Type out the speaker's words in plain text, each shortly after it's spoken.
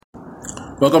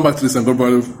Welcome back to the Sango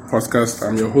Brothers podcast.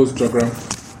 I'm your host, Jogram.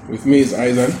 With me is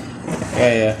Aidan.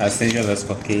 Yeah. Ascension, that's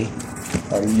okay.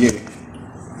 And yeah.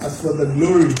 As for the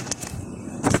glory.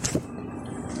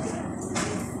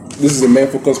 This is a men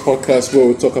focused podcast where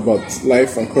we talk about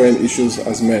life and current issues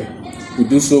as men. We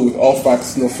do so with all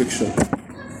facts, no fiction.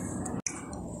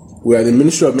 We are the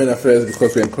Ministry of Men Affairs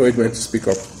because we encourage men to speak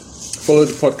up. Follow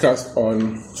the podcast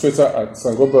on Twitter at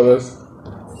Sango Brothers.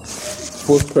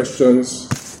 Post questions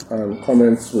and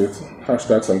comments with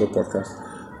hashtag Sango Podcast.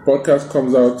 Podcast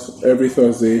comes out every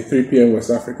Thursday, 3 p.m. West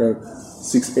Africa,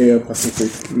 6 a.m.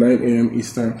 Pacific, 9 a.m.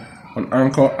 Eastern on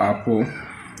Anchor, Apple,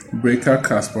 Breaker,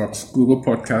 Castbox, Google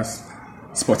Podcasts,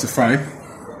 Spotify,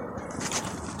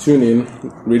 TuneIn,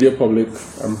 Radio Public,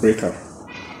 and Breaker.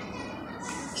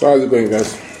 So how's it going,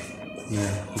 guys?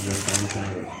 Yeah,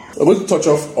 I'm going to touch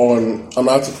off on an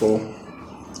article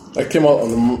that came out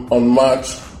on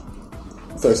March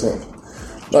 13th.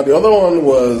 Now, the other one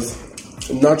was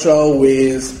natural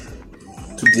ways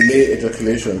to delay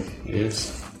ejaculation.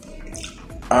 Yes.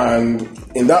 And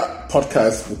in that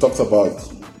podcast, we talked about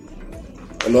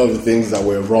a lot of the things that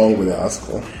were wrong with the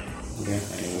article. Yeah,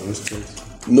 I was good.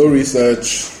 No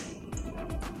research,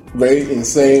 very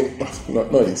insane,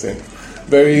 not insane,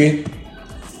 very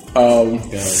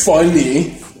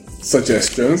funny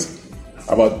suggestions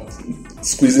about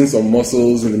squeezing some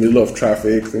muscles in the middle of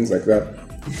traffic, things like that.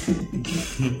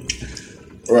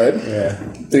 Right? Yeah.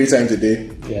 3 times a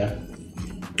day. Yeah.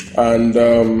 And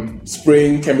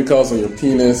spraying chemicals on your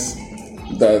penis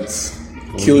that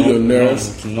kill your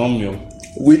nerves, To numb you.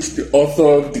 which the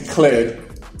author declared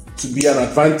to be an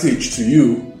advantage to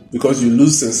you because you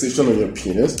lose sensation on your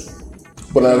penis,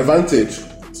 but an advantage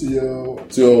To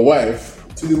your wife.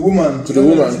 to the woman. To the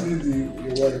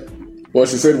woman. Your wife. Well,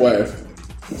 she said wife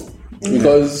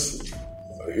because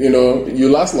you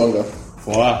last longer,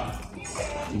 For what?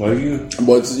 But you,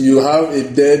 but you have a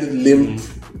dead, limp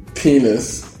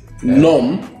penis,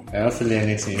 numb. I don't feel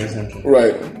anything recently.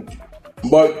 Right.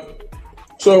 But,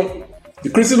 so, the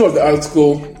criticism of the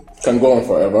article can go on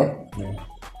forever. Yeah.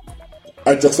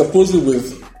 I juxtapose it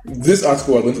with this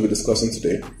article we're going to be discussing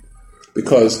today.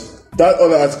 Because that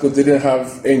other article didn't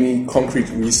have any concrete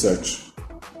research.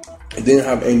 It didn't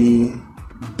have any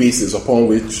basis upon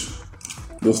which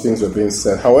those things were being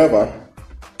said. However,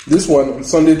 this one,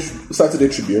 Saturday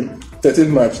Tribune, 13th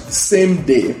March, the same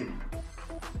day,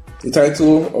 the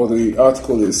title of the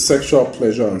article is Sexual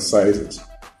Pleasure and Sizes.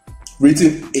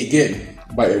 Written again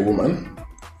by a woman.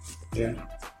 Yeah.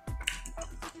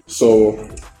 So,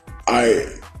 I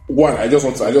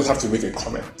just have to make a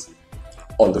comment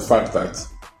on the fact that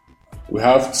we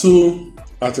have 2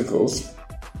 articles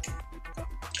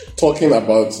talking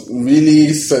about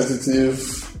really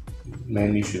sensitive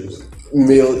Main issues.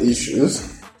 male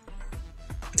issues,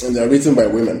 and they're written by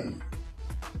women.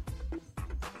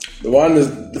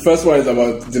 The first one is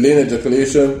about delaying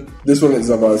ejaculation. This one is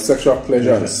about sexual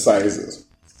pleasure and sizes.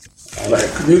 Like,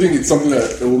 do you think it's something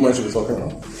that a woman should be talking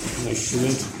about? No, it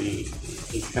shouldn't be.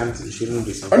 It shouldn't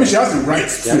be something. I mean, she has the right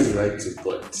She has to, the right to,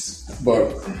 but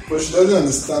but But she doesn't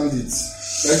understand it.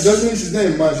 Like she's not a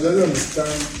man, she doesn't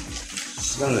understand.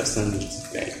 she doesn't understand it.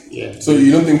 Like, yeah. so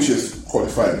you don't think she's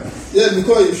qualified? Yeah,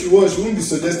 because if she was, she wouldn't be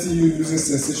suggesting you losing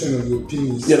sensation of your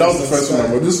penis. Yeah, that was the first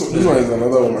one, but this one is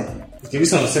another one. Give me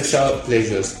some sexual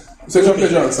pleasures. Sexual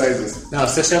pleasure and sizes. Now,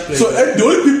 sexual pleasure. So the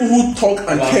only people who talk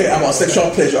and care about sexual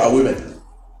pleasure are women.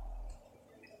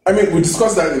 I mean, we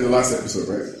discussed that in the last episode,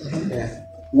 right? Yeah.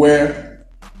 Where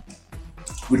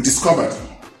we discovered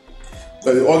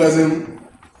that the orgasm,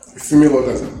 a female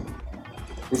orgasm,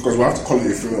 because we have to call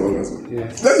it a female orgasm. Yeah.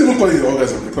 Let's even call it an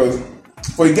orgasm because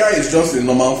for a guy it's just a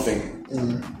normal thing.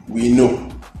 We know,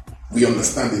 we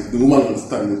understand it, the woman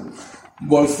understands it.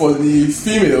 But for the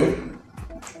female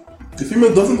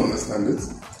doesn't understand it.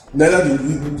 Neither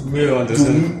do We don't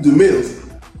understand. the males.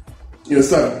 You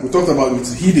understand? We talked about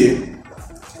with Hide,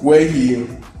 where he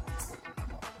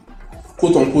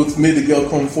quote unquote made the girl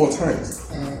come 4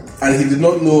 times, and he did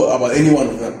not know about any one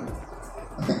of them.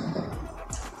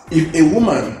 If a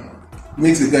woman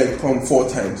makes a guy come 4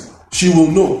 times, she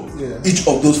will know each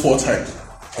of those 4 times,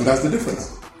 and that's the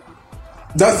difference.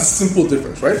 That's the simple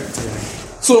difference, right?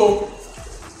 So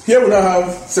here we now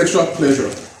have sexual pleasure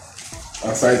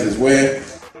and sizes, where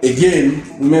again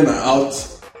women are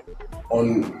out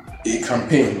on a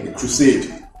campaign, a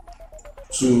crusade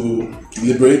to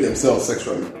liberate themselves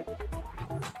sexually.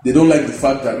 They don't like the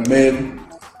fact that men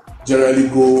generally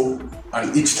go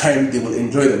and each time they will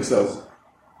enjoy themselves.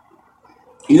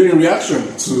 In reaction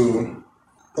to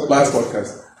last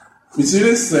podcast,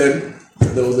 Mitsuri said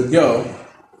there was a girl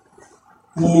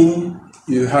who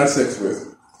he had sex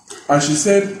with, and she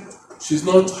said she's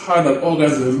not had an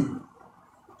orgasm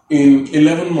in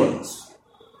 11 months.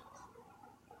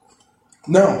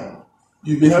 Now,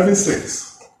 you've been having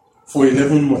sex for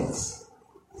 11 months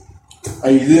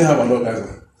and you didn't have an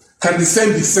orgasm. Can the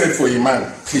same be said for a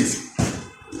man, please?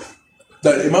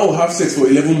 That a man will have sex for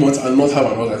 11 months and not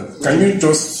have an orgasm. Can you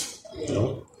just...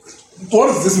 No. What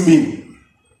does this mean?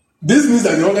 This means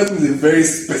that the orgasm is a very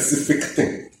specific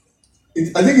thing.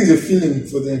 I think it's a feeling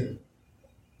for them.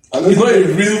 It's not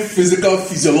a real physical,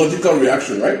 physiological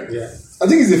reaction, right? Yeah. I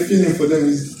think it's a feeling for them.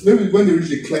 It's maybe when they reach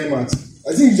the climax.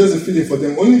 I think it's just a feeling for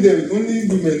them. Only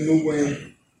women know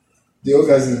when the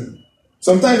orgasm.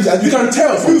 Sometimes you can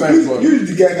tell sometimes. You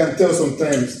the guy can tell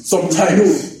sometimes.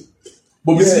 Sometimes.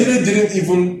 But Missile didn't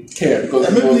even care because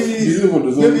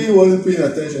maybe he wasn't paying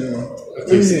attention.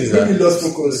 Maybe lost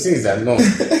focus. Things that no.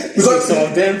 Because some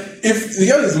of them, if the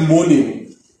girl is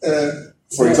moaning,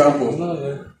 for example,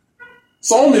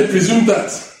 someone may presume that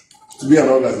to be an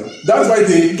orgasm. That's why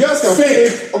they girls can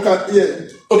fake.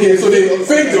 Okay, so they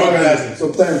fake the orgasm.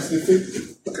 Sometimes they fake.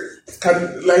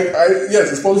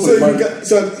 Yes, it's possible.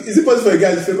 So is it possible for a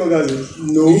guy to fake orgasm?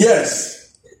 No.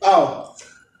 Yes. How?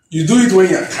 You do it when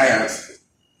you're tired.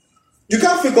 You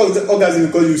can't fake orgasm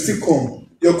because you still come.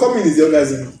 Your coming is the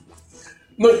orgasm.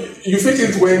 No, you fake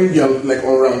it when you're like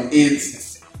on round 8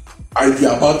 and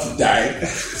you're about to die.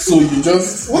 So you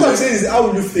just... What I'm saying is, how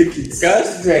will you fake it?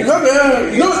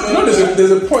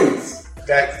 There's a point.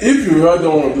 If you ever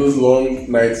done one of those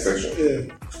long night sessions,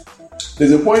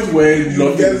 there's a point where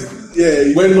nothing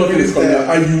is coming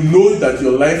out and you know that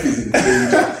your life is in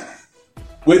danger.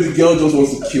 Where the girl just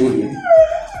wants to kill you.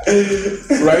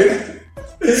 Right?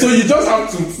 So you just have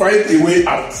to find a way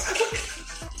out.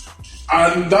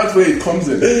 And that's where it comes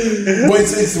in. But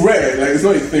it's rare, like it's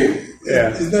not a thing. Yeah.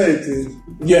 It's not a thing.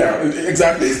 Yeah,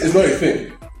 exactly. It's not a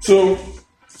thing. So,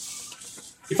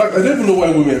 in fact, I don't even know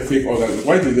why women fake orgasms.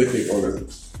 Why do they fake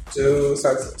orgasms?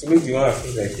 To make the man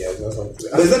feel like he has done something.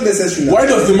 But it's not necessary. Why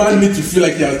does the man need to feel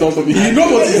like he has done something? He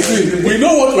knows what he's doing. We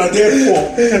know what we're there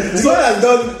for. The man has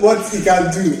done what he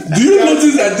can do. Do you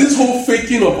notice that this whole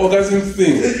faking of orgasm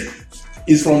thing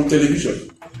is from television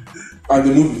and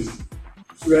the movies?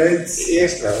 Right?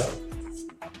 Yes, sir.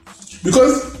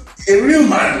 Because a real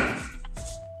man,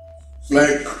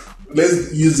 like,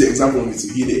 let's use the example of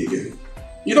Mitsuhide again.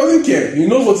 He doesn't care. He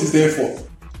knows what he's there for.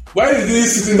 Why is he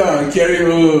sitting down and carrying?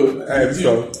 It's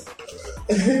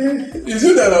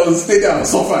you that I will stay there and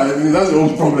suffer. I mean, that's your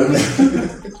own problem.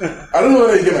 I don't know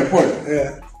whether you get my point.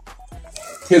 Yeah.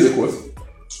 Here's a quote.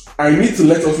 I need to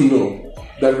let us know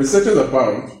that researchers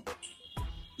abound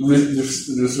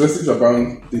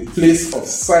the place of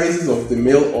sizes of the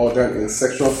male organ in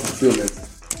sexual fulfillment,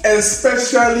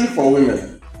 especially for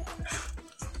women.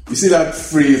 You see that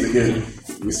phrase again.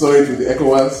 We saw it with the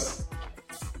ECOWAS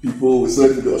people, we saw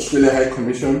it with the Australia High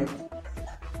Commission.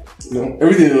 You know,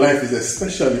 everything in life is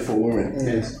especially for women.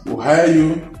 Yes. We'll hire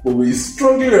you, but we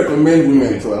strongly recommend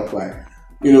women to apply.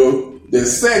 You know,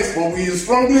 there's sex, but we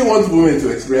strongly want women to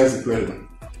experience the pleasure.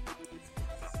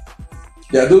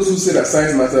 There are those who say that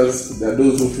size matters, there are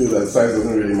those who feel that size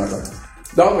doesn't really matter.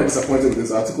 That was my disappointment with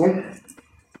this article.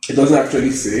 It doesn't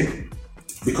actually say,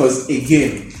 because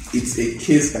again, it's a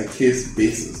case-by-case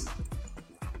basis.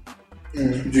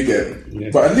 Do you get it? Yeah.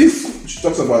 But at least she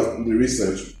talks about the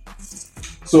research.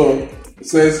 So, it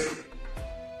says,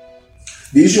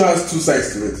 the issue has two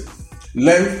sides to it.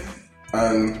 Length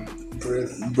and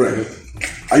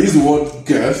breadth. I use the word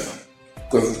girth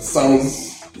because it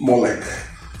sounds more like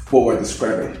what we're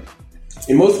describing.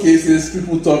 In most cases,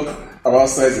 people talk about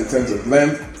size in terms of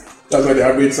length. That's why the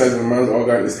average size of a man's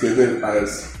organ is stated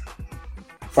as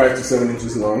 5 to 7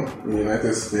 inches long in the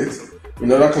United States. In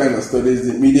other climate studies,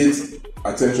 the immediate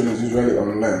attention is usually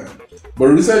on length. But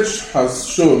research has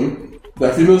shown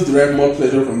that females derive more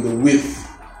pleasure from the width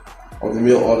of the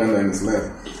male organ than its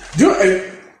length. Do you know,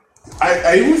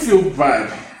 I even feel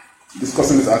bad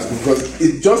discussing this article because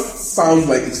it just sounds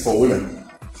like it's for women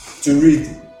to read.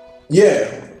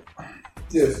 Yeah.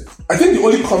 Yes. I think the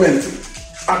only comment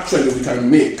actually we can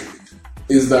make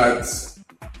is that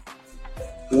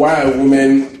why are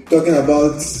women talking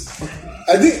about?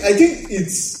 I think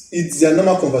it's their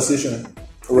normal conversation,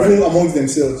 right, even amongst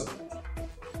themselves.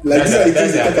 Like these are the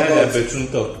things they talk about. Bedroom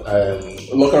talk,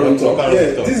 locker room talk.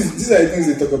 Yeah, these are the things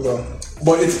they talk about.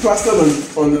 But it's plastered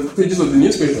on the pages of the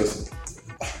newspapers.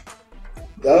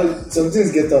 Some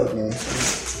things get out, man.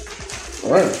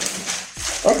 Alright.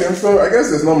 Okay, so I guess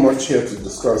there's not much here to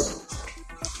discuss.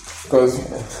 Because,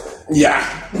 yeah.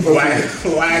 Why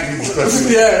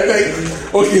discussing? Yeah, like,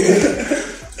 okay.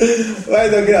 Why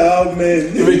talking about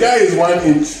men? If a guy is 1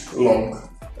 inch long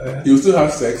You still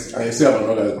have sex and you still have an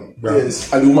orgasm.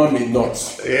 Yes. And the woman may not.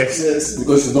 Yes.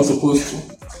 Because she's not supposed to.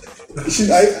 She's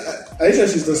not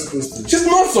supposed to. She's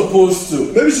not supposed to.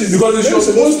 Maybe she's because if she was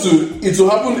supposed to, it will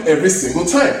happen every single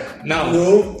time. Now.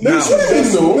 No. Maybe Now.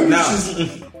 she's No. Maybe Now. she's.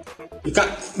 You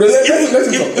can't. Let's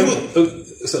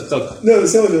Talk. No,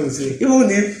 say what you want to say.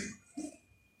 Even if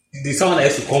the someone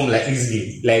else to come like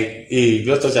easily, like hey,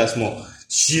 just touch her small.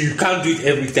 You can't do it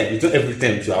every time. It's not every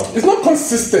time to happen. It's not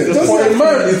consistent. For a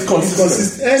man, it's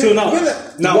consistent. So now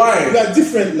why? We are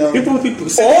different now. People.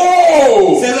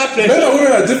 Oh! Men and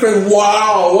women are different.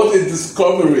 Wow, what a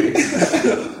discovery.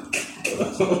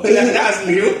 That's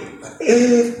new.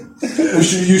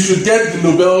 You should get the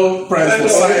Nobel Prize for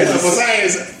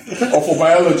science. Or for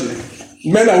biology.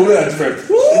 Men and women are different.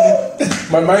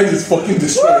 My mind is fucking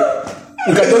destroyed.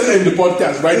 We can just end the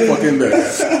podcast right fucking there.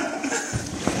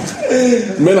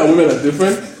 Men and women are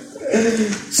different.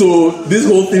 So this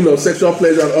whole thing of sexual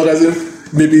pleasure and orgasm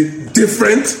may be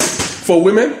different for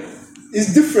women.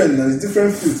 It's different now. It's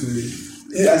different feel to me.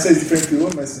 I said it's different feel.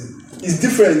 What am I saying? It's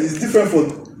different. It's different for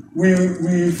we.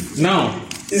 Now,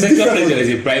 sexual pleasure is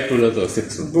a byproduct of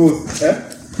sex. Both.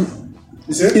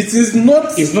 It is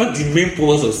not. It's not the main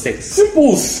purpose of sex.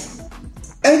 Simples.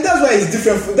 And that's why it's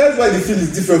different. That's why the feel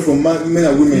is different from men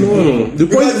and women. No. The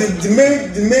point. The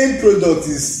main product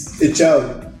is a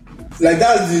child. Like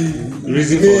that's the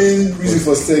main reason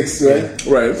for sex, right?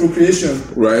 Right. Procreation.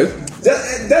 Right.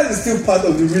 That is still part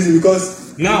of the reason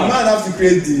because now the man have to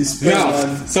create the sperm.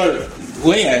 Now, sorry.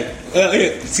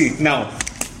 See now,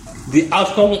 the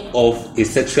outcome of a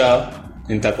sexual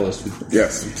intercourse.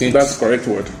 Yes, that's the correct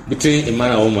word. Between a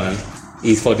man and a woman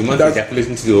is for the man to ejaculate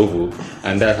into the oval,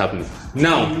 and that happens.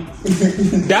 Now,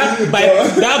 that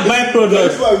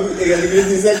byproduct.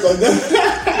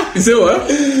 You say what?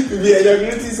 Be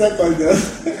ejaculating second.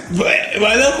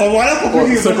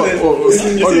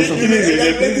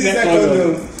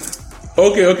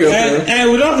 Okay.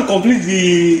 And we don't have to complete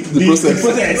the process.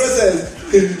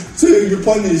 So you'll be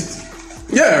punished.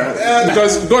 Yeah,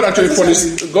 because God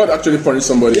actually punished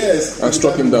somebody and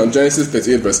struck him down. Genesis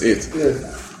 38 verse 8. Yes.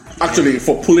 Actually,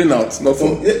 for pulling out, not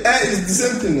for. It's the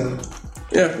same thing now.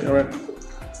 Yeah, you're right.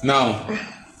 Now,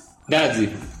 that's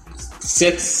it.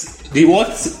 Sex.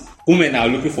 What women are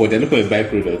looking for, they're looking for a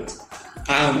byproduct.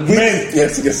 And men,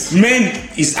 yes. Men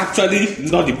is actually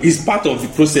is part of the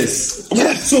process.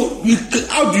 Yes. So,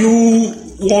 how do you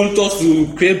want us to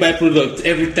create byproduct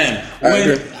every time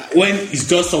when it's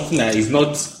just something that is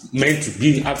not meant to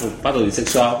be part of the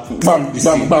sexual part of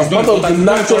the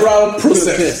natural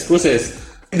process.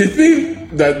 The thing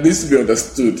that needs to be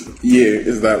understood here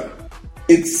is that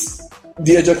it's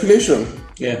the ejaculation.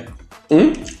 Yeah.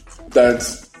 That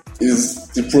is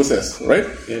the process, right?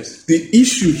 Yes. The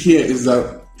issue here is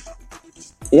that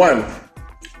one,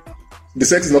 the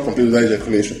sex is not complete without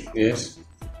ejaculation. Yes.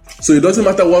 So it doesn't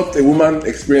matter what a woman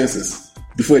experiences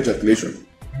before ejaculation,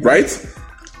 right?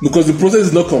 Because the process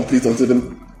is not complete until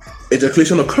the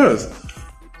ejaculation occurs.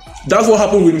 That's what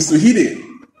happened with Mr. Hide,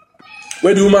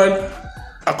 where the woman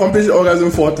accomplished orgasm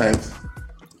 4 times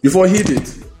before he did.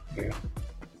 Yeah.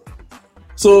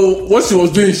 So what she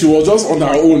was doing, she was just on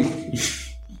her own.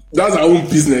 That's her own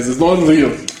business. It's not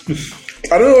real.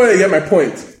 I don't know where you get my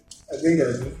point. I think I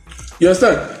do. You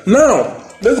understand? Now,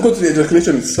 let's go to the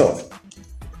ejaculation itself.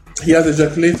 He has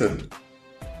ejaculated,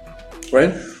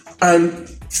 right? And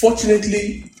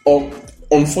fortunately or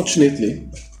unfortunately,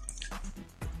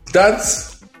 that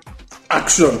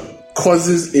action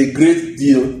causes a great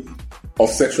deal of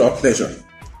sexual pleasure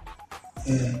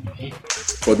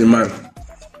for the man.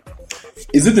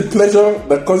 Is it the pleasure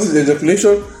that causes the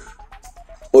ejaculation,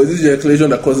 or is it the ejaculation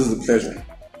that causes the pleasure?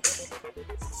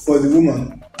 For the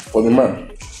woman. For the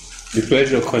man. The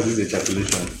pleasure causes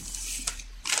ejaculation.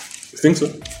 You think so?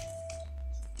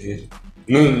 Yeah.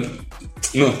 No.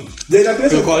 The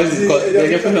ejaculation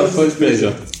causes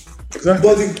pleasure. Exactly.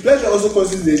 But the pleasure also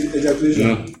causes the ejaculation.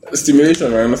 No.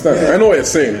 Stimulation, I understand. Yeah. I know what you're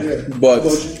saying, but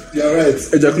you're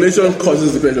right. Ejaculation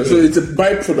causes the pleasure, so it's a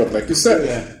byproduct, like you said.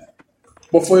 Yeah.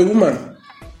 But for a woman,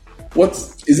 what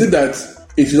is it that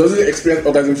if she doesn't experience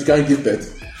orgasm, she can't give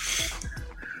birth?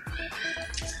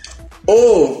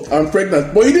 Oh, I'm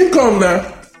pregnant, but you didn't come now.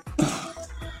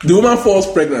 The woman falls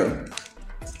pregnant.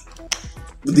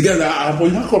 But the guy's like, but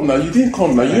you didn't come now. You didn't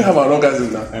come now. You didn't have an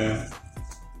orgasm now.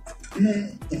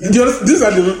 These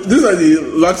are the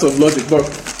lacks of logic. But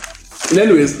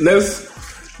anyways, let's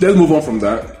move on from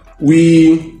that.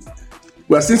 We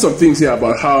are seeing some things here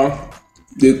about how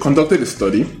they conducted a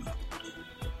study.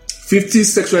 50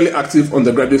 sexually active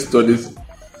undergraduate studies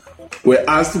were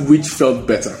asked which felt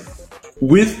better.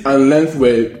 Width and length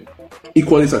were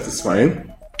equally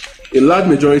satisfying. A large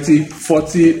majority,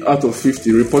 40 out of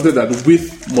 50, reported that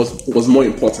width was more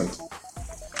important.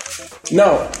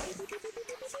 Now,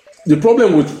 the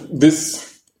problem with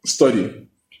this study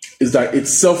is that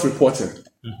it's self-reporting.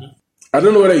 Mm-hmm. I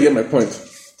don't know whether you get my point.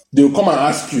 They will come and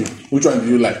ask you, which one do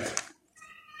you like?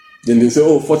 Then they say,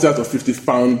 40 out of 50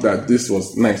 found that this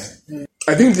was nice. Mm.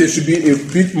 I think there should be a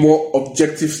bit more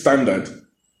objective standard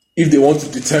if they want to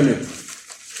determine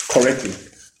correctly.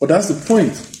 But that's the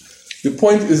point. The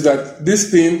point is that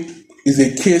this thing is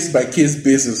a case-by-case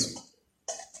basis.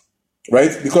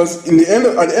 Right? Because at the end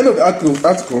of the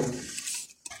article,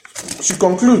 she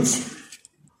concludes.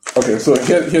 Okay, so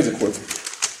here's a quote.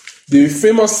 The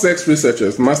famous sex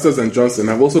researchers, Masters and Johnson,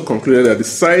 have also concluded that the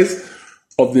size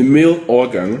of the male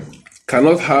organ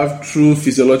cannot have true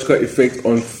physiological effect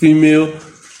on female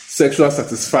sexual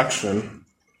satisfaction.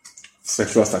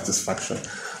 Sexual satisfaction.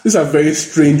 These are very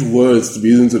strange words to be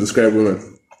using to describe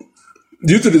women.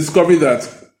 Due to the discovery that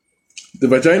the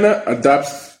vagina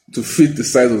adapts to fit the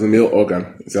size of the male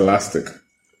organ, it's elastic.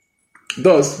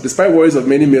 Thus, despite worries of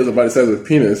many males about the size of the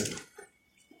penis,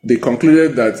 they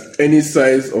concluded that any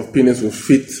size of penis will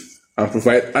fit and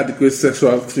provide adequate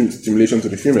sexual stimulation to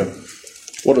the female.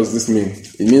 What does this mean?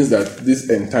 It means that this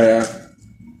entire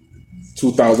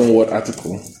 2,000-word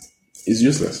article is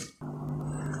useless.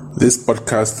 This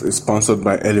podcast is sponsored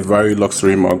by Elivari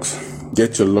Luxury Mugs.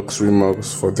 Get your luxury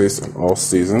mugs for this and all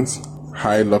seasons.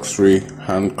 High luxury,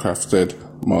 handcrafted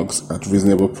mugs at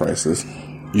reasonable prices.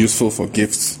 Useful for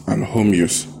gifts and home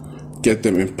use. Get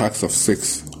them in packs of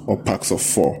 6 or packs of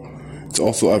 4. It's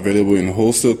also available in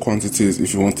wholesale quantities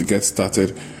if you want to get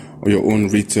started on your own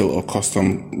retail or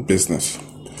custom business.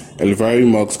 Elivari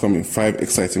mugs come in 5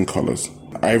 exciting colors: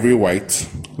 ivory white,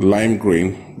 lime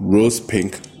green, rose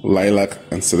pink, lilac,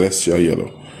 and celestial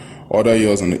yellow. Order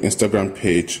yours on the Instagram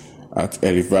page at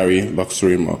Elivari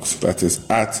Luxury Mugs. That is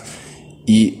at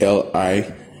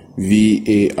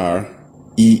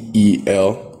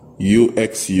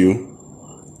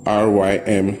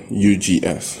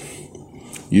ELIVARELUXURYMUGS.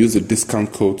 Use the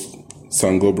discount code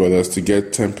Sango Brothers to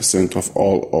get 10% off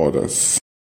all orders.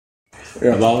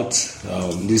 Yeah. About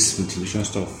this mutilation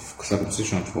stuff,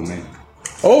 circumcision for men.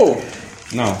 Oh,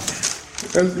 now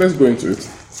let's go into it.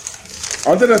 I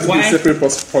wanted that to be a separate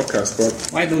podcast, but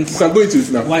why don't we can go into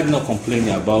it now? Why not complain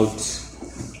about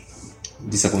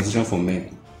the circumcision for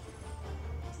men?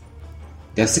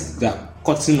 They're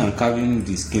cutting and carving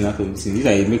the skin out of the skin.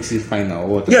 Either it makes it fine or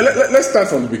what? Yeah, let's start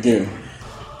from the beginning.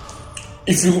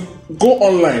 If you go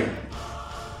online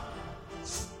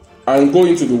and go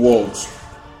into the world,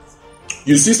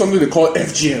 you see something they call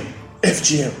FGM,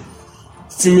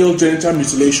 female genital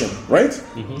mutilation, right?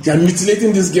 Mm-hmm. They are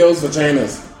mutilating these girls'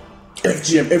 vaginas.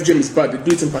 FGM is bad. They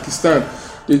do it in Pakistan.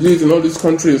 They do it in all these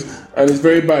countries, and it's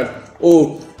very bad.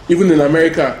 Oh, even in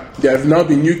America, there have now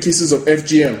been new cases of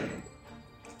FGM,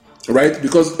 right?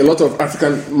 Because a lot of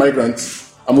African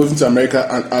migrants are moving to America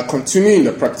and are continuing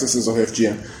the practices of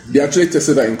FGM. They actually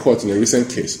tested that in court in a recent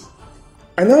case.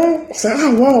 And now I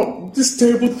said, wow, these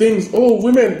terrible things. Oh,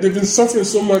 women, they've been suffering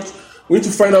so much. We need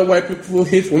to find out why people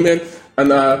hate women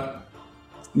and are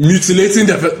mutilating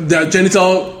their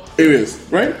genital areas,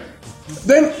 right?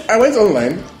 Then I went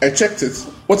online, I checked it.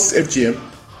 What's FGM?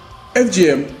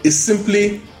 FGM is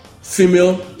simply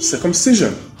female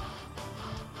circumcision,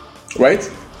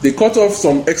 right? They cut off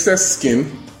some excess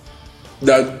skin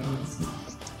that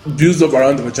builds up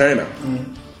around the vagina,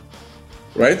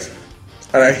 right?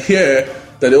 And I hear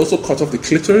that they also cut off the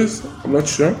clitoris. I'm not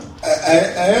sure.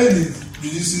 I heard it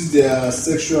reduces their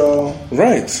sexual...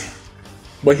 Right.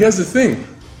 But here's the thing.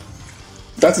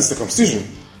 That is circumcision.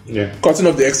 Yeah. Cutting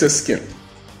off the excess skin.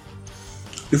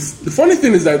 The funny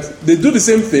thing is that they do the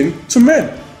same thing to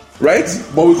men, right?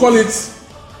 But we call it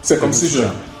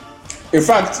circumcision. In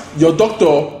fact, your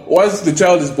doctor, once the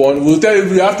child is born, will tell you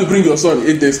you have to bring your son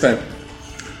 8 days' time.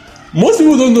 Most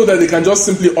people don't know that they can just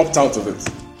simply opt out of it.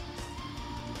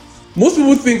 Most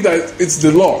people think that it's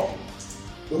the law.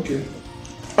 Okay.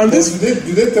 And this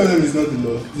do they tell them it's not the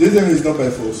law? Do they tell them it's not by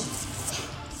force?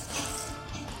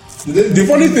 The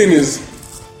funny thing is,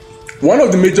 one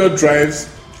of the major drives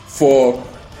for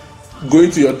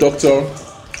going to your doctor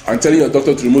and telling your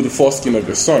doctor to remove the foreskin of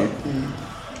your son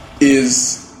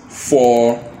is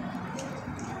for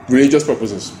religious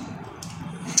purposes.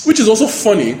 Which is also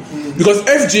funny because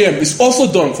FGM is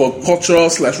also done for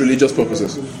cultural/religious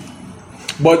purposes.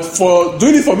 But for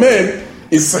doing it for men,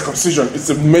 it's circumcision. It's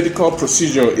a medical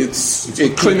procedure. It's a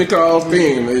clinical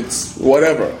thing. It's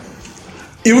whatever.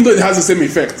 Even though it has the same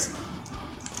effect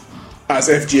as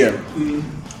FGM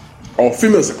or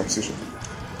female circumcision.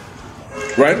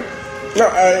 Right?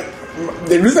 Now,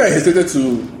 the reason I hesitated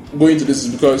to go into this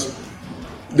is because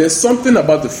there's something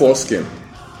about the foreskin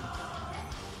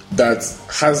that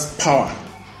has power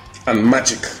and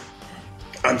magic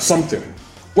and something.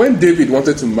 When David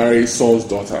wanted to marry Saul's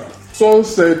daughter, Saul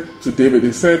said to David,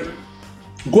 he said,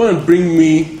 go and bring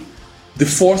me the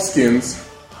foreskins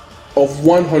of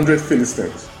 100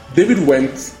 Philistines. David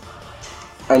went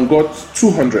and got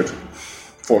 200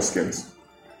 foreskins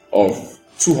of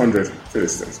 200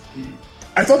 Philistines.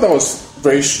 I thought that was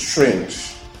very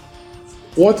strange.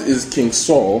 What is King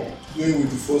Saul doing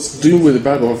with the foreskins? Doing with the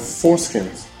bag of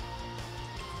foreskins?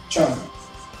 Charm.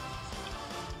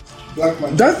 Black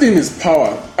man. That thing is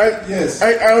power. Yes.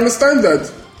 I understand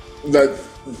that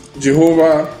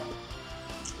Jehovah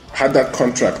had that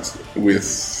contract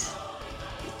with,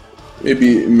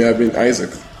 maybe it may have been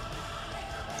Isaac,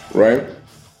 right?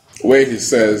 Where he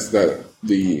says that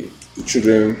the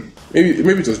children, maybe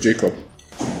it was Jacob,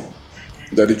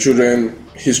 that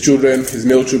his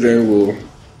male children will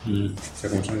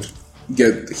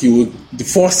the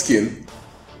foreskin,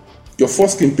 your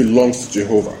foreskin belongs to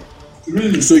Jehovah.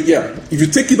 Really? So yeah, if you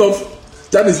take it off,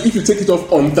 that is if you take it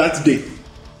off on that day,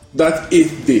 that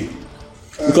 8th day,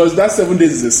 because that 7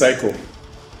 days is a cycle.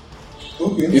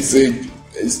 Okay.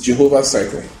 It's Jehovah's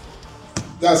cycle.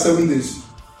 That's 7 days.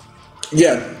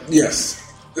 Yeah, yes.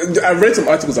 I've read some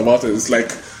articles about it. It's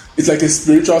like a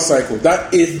spiritual cycle.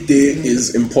 That 8th day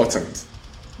is important.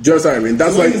 Do you understand what I mean?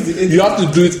 That's why you have to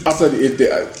do it after the 8th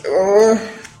day.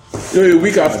 A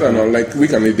week after now, like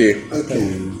week and a day. Okay.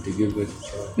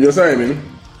 You understand what I mean?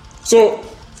 So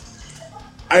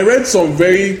I read some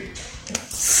very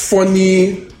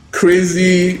funny,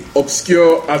 crazy,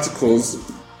 obscure articles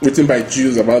written by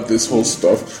Jews about this whole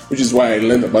stuff, which is why I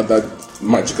learned about that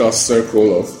magical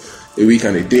circle of a week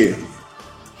and a day.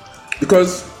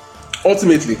 Because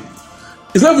ultimately,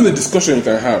 it's not even a discussion you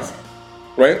can have,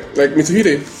 right? Like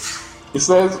Mitsuhide, he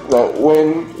says that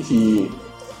when he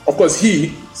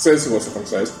says he was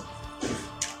circumcised,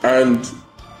 and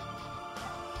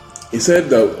he said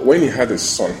that when he had his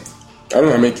son, I don't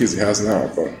know how many kids he has now,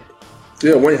 but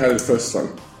yeah, when he had his first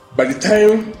son, by the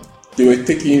time they were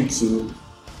taking him to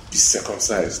be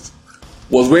circumcised,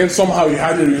 was when somehow he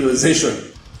had a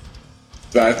realization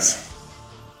that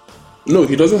no,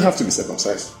 he doesn't have to be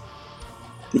circumcised.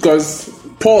 Because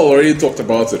Paul already talked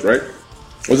about it, right?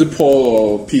 Was it Paul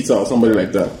or Peter or somebody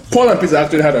like that? Paul and Peter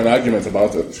actually had an argument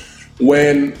about it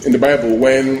when, in the Bible,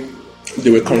 when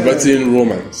they were converting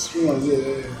Romans.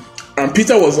 And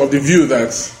Peter was of the view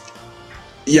that,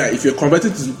 if you're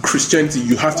converted to Christianity,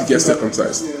 you have to get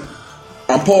circumcised.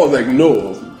 And Paul was like,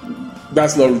 no,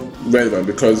 that's not relevant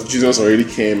because Jesus already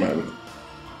came and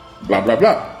blah, blah,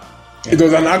 blah. It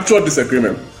was an actual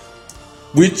disagreement,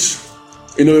 which,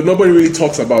 nobody really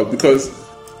talks about because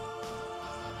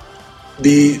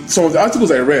some of the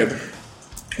articles I read,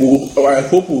 I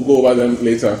hope we'll go over them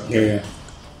later,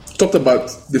 talked about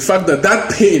the fact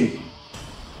that pain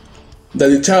that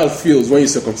the child feels when you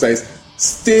circumcise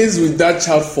stays with that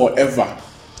child forever.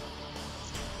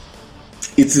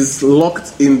 It is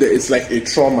locked in there. It's like a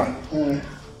trauma.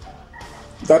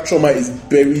 That trauma is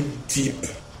buried deep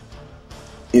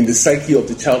in the psyche of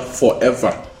the child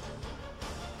forever.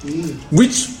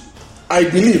 Which I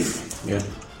believe. The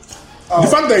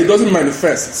fact that it doesn't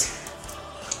manifest,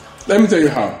 let me tell you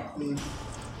how.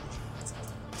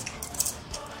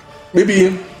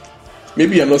 Maybe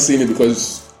you're not seeing it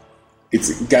because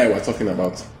it's a guy we're talking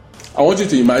about. I want you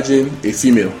to imagine a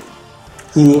female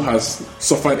who has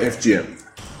suffered FGM.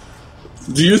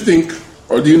 Do you think,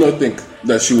 or do you not think,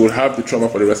 that she will have the trauma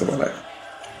for the rest of her life?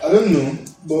 I don't know,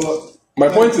 but my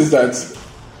point is that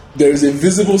there is a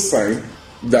visible sign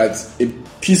that a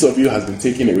piece of you has been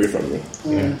taken away from you.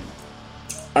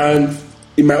 And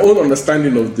in my own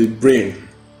understanding of the brain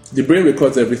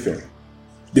records everything.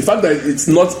 The fact that it's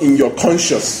not in your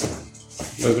conscious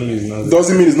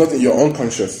doesn't mean it's not in your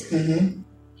unconscious.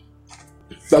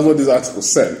 That's what this article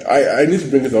said. I need to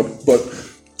bring it up, but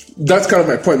that's kind of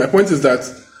my point. My point is that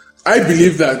I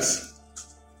believe that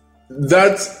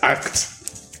act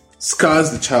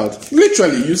scars the child.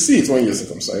 Literally, you see it when you're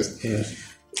circumcised.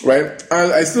 Right?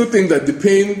 And I still think that the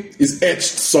pain is etched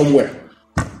somewhere.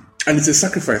 And it's a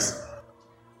sacrifice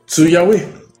to Yahweh.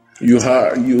 You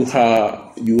have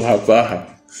Vaha.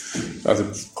 That's a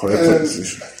correct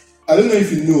pronunciation. I don't know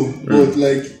if you know, but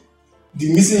like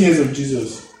the missing years of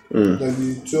Jesus, like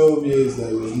the 12 years that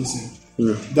he was missing,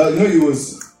 that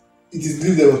it is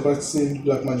believed that he was practicing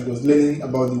black magic, was learning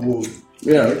about the world.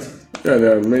 Right?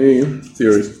 There are many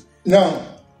theories. Now,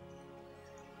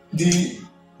 the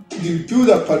people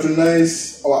that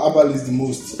patronize our herbalists the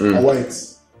most are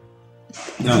whites.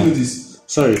 No. Do you know this?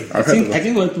 Sorry, I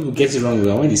think when people get it wrong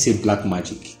when they say black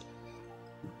magic,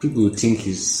 people think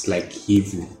is like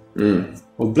evil.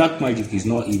 But black magic is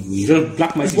not evil. It's just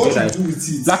black magic.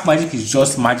 Black magic is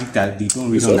just magic that they don't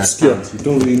really understand. You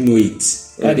don't really know it.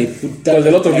 How they put that.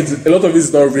 Because a lot of it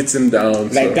is not written down.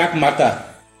 Like dark matter.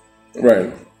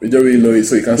 Right. You don't really know it,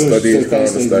 so you can't study it. You can't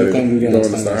understand it. You don't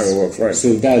understand how it works. Right.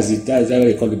 So that's it. That's why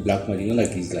they call it black magic. Not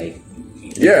like it's like.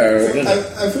 Yeah.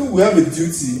 I feel we have a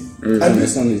duty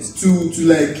to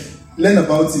like learn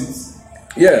about it.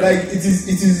 Yeah. Like it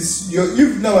is your,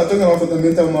 if now we're talking about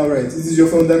fundamental human rights, it is your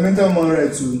fundamental human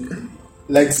right to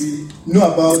like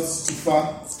know about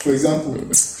Ifa, for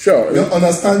example. Sure. You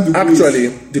understand the Actually,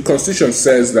 the Constitution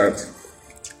says that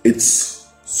it's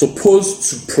supposed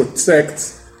to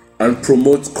protect and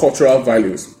promote cultural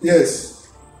values. Yes.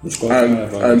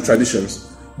 And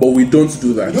traditions. But we don't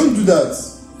do that. We don't do that.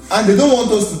 And they don't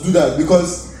want us to do that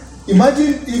because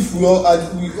imagine if we all had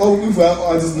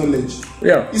this knowledge.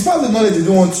 Yeah. It's part of the knowledge they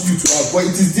don't want you to have, but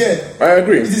it is there. I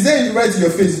agree. It is there right in your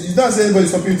face. You don't say anybody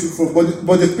stopping you from,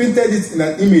 but they painted it in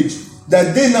an image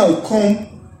that they now come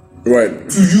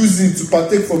to use it, to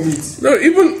partake from it. No,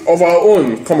 even of our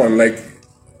own. Come on, like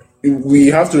we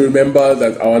have to remember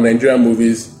that our Nigerian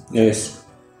movies. Yes.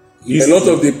 A lot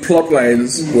of the plot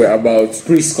lines were about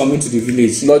priests coming to the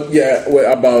village. Were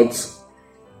about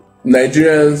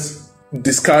Nigerians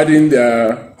discarding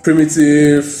their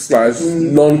primitive /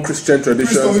 non-Christian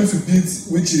traditions. Coming to beat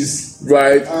witches.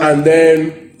 Right, and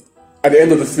then at the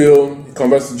end of the film, he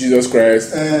converts to Jesus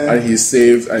Christ and he's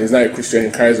saved and he's now a Christian.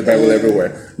 He carries the Bible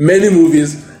everywhere. Many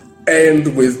movies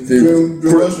end with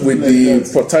the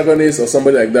protagonist or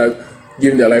somebody like that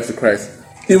giving their life to Christ,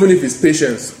 even if it's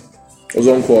Patience or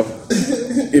Zonko.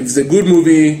 If it's a good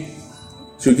movie,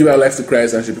 she'll give her life to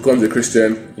Christ and she becomes a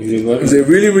Christian. If it's a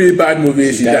really, really bad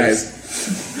movie, she dies.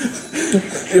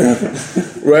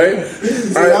 Right?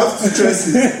 So you have to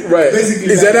trust it. Right.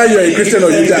 Basically, it's either you're a Christian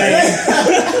or you die.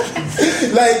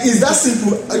 Like, is that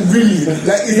simple? Really?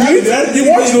 Like, you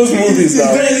watch those movies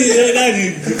now.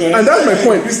 And that's my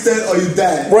point. Christian or you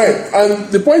die. Right.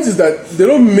 And the point is that they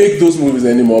don't make those movies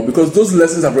anymore because those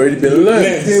lessons have already been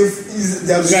learned.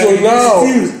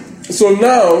 So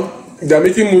now they're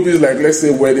making movies like, let's say,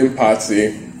 Wedding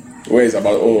Party, where it's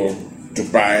about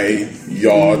Dubai,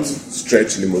 yacht,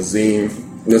 stretch limousine.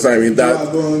 You know what I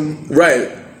mean?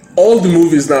 Right. All the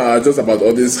movies now are just about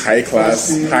all this high class,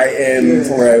 high end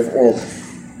life.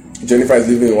 Jennifer is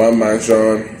living in one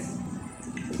mansion.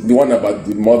 The one about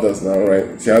the mothers now,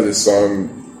 right? She has a son.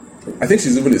 I think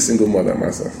she's even a single mother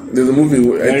myself. There's a movie.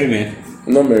 Merry Man.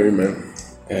 Not Merry Man.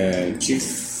 Chief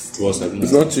was.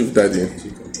 It's not Chief Daddy.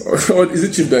 Is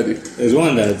it Chief Daddy? There's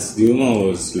one that the woman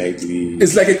was like the.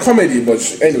 It's like a comedy, but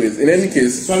anyways, in any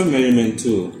case, it's probably Merry Man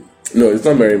too. No, it's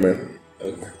not Merry Man.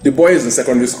 Okay. The boy is in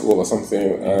secondary school or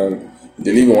something, and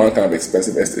they live in one kind of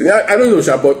expensive estate. I don't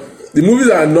know, but the movies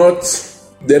are not.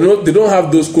 They don't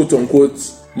have those quote unquote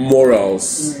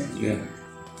morals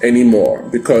anymore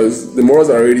because the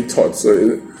morals are already taught,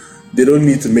 so they don't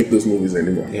need to make those movies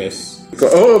anymore. Yes.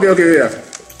 Because,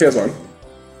 here's one.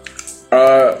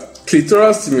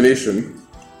 Clitoral stimulation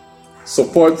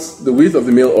supports the width of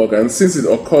the male organ since it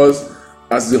occurs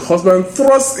as the husband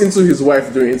thrusts into his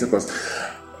wife during intercourse.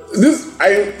 You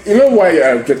know why I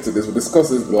object to this? We discussed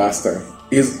this the last time.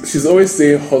 She's always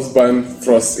saying husband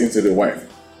thrusts into the wife.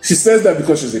 She says that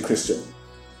because she's a Christian.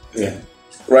 Yeah.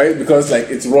 Right? Because like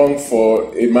it's wrong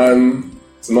for a man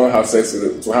to not have sex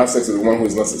with a woman who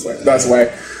is not his wife. That's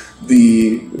why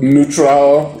the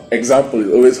neutral example is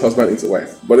always husband into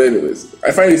wife. But anyways,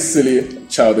 I find it silly,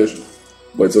 childish,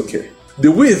 but it's okay.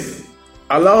 The width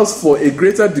allows for a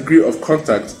greater degree of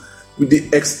contact with the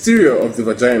exterior of the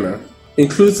vagina,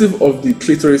 inclusive of the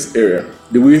clitoris area.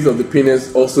 The width of the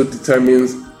penis also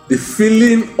determines the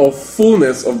feeling of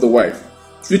fullness of the wife,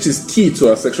 which is key to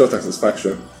her sexual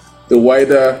satisfaction. The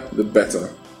wider, the better.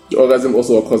 The orgasm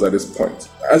also occurs at this point.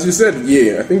 As you said,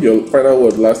 I think your final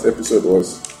word last episode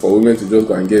was for women to just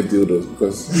go and get dildos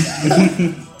because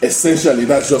essentially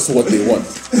that's just what they want.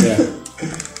 Yeah.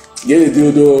 Get a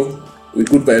dildo with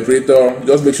good vibrator.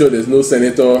 Just make sure there's no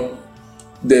senator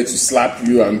there to slap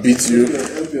you and beat you.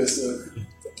 Help yourself.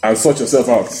 And sort yourself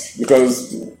out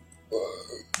because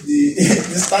the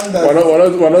standard.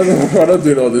 We're not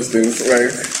doing all these things.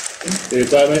 Like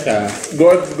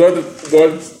God,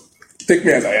 take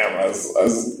me as I am, as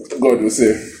God will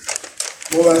say.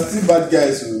 Well, we're still bad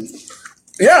guys.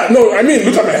 Yeah, no, I mean,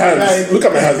 look at my hands. Look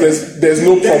at my hands. There's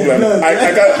no problem.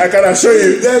 I can assure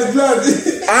you. There's blood.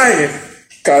 I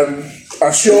can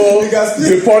assure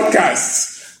the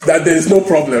podcast that there is no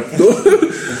problem.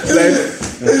 Like,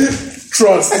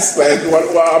 trust. Like,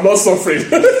 I'm not suffering.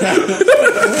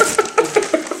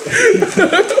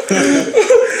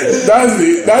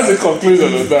 That's the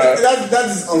conclusion of that. That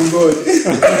is on God.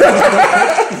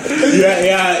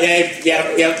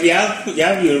 You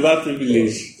have Yoruba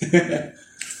privilege.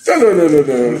 No.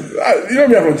 You know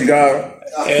me, I'm from Jigawa.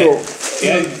 So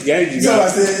I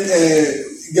say,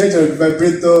 get your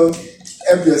vibrator,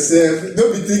 help yourself.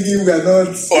 Don't be thinking we are not.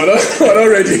 We're not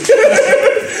ready.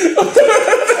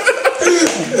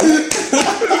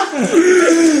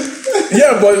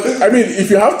 Yeah, but I mean, if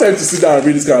you have time to sit down and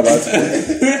read this kind of article,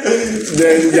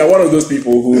 then you're one of those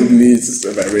people who needs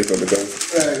a vibrator because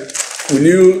when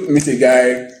you meet a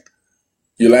guy,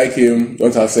 you like him,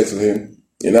 don't have sex with him,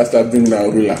 you now start bringing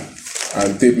out ruler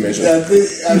and tape measure.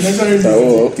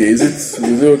 Okay, is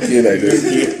it okay like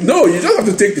this? No, you just have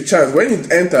to take the chance. When it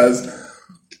enters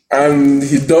and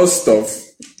he does stuff,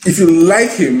 if you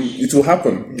like him, it will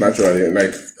happen naturally.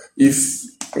 Like if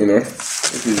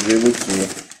he's able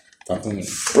to.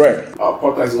 Right. Our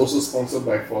podcast is also sponsored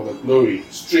by For the Glory.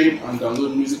 Stream and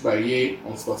download music by Ye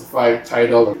on Spotify,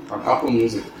 Tidal, and Apple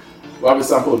Music. We have a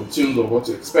sample of the tunes of what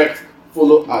to expect.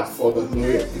 Follow at For the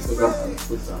Glory on Instagram and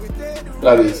Twitter.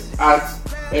 That is at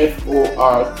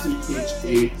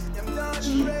FORTHAGLORY.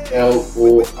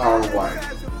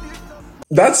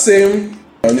 That same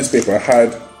newspaper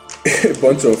had a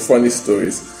bunch of funny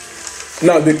stories.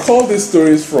 Now they call these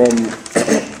stories from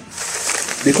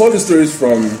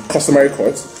customary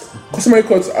courts. Customary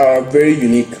courts are very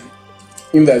unique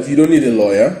in that you don't need a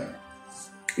lawyer.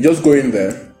 You just go in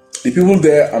there. The people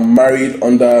there are married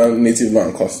under native law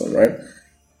and custom, right?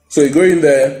 So you go in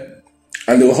there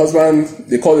and they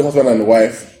call the husband and the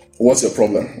wife, what's your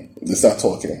problem? They start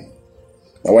talking.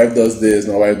 My wife does this,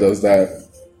 my wife does that.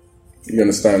 You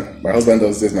understand? My husband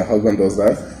does this, my husband does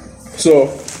that. So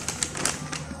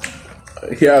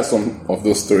here are some of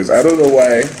those stories. I don't know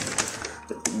why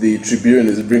the Tribune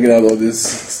is bringing out all these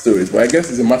stories, but I guess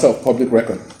it's a matter of public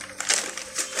record.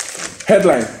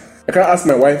 Headline: I can't ask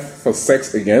my wife for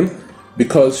sex again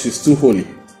because she's too holy.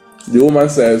 The woman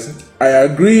says, I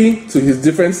agree to his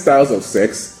different styles of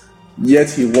sex,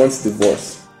 yet he wants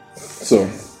divorce. So,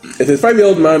 a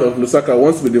 35-year-old man of Lusaka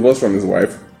wants to be divorced from his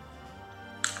wife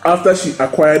after she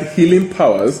acquired healing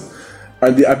powers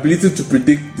and the ability to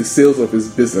predict the sales of his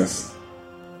business.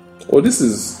 Oh, this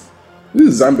is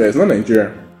Zambia, it's not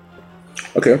Nigeria.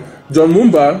 Okay. John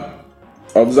Mumba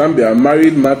of Zambia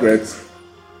married Margaret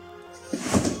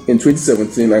in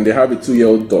 2017 and they have a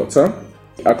 2-year-old daughter.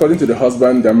 According to the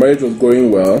husband, their marriage was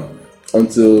going well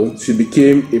until she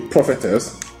became a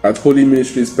prophetess at Holy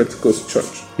Ministries Pentecost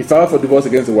Church. He filed for divorce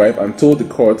against the wife and told the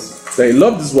courts that he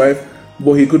loved his wife,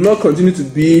 but he could not continue to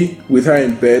be with her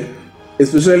in bed,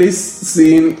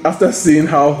 especially after seeing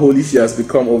how holy she has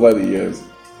become over the years.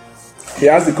 He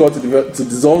asked the court to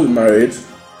dissolve the marriage.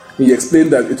 He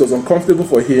explained that it was uncomfortable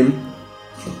for him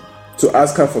to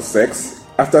ask her for sex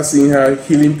after seeing her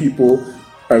healing people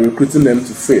and recruiting them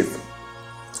to faith.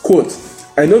 Quote,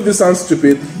 I know this sounds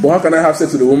stupid, but how can I have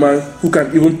sex with a woman who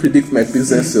can even predict my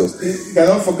business sales? You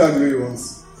cannot fuck her the way you want.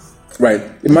 Right.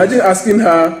 Imagine asking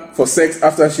her for sex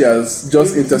after she has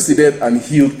just interceded and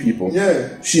healed people.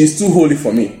 Yeah. She is too holy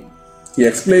for me. He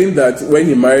explained that when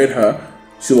he married her,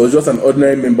 she was just an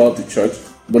ordinary member of the church,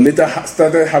 but later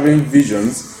started having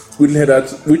visions which led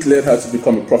her to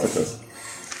become a prophetess.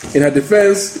 In her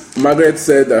defense, Margaret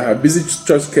said that her busy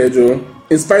church schedule,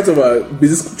 in spite of her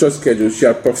busy church schedule, she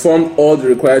had performed all the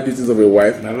required duties of a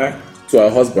wife to her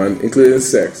husband, including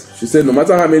sex. She said no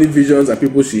matter how many visions and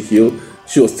people she healed,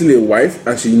 she was still a wife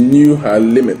and she knew her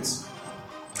limits.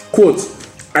 Quote,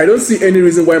 I don't see any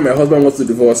reason why my husband wants to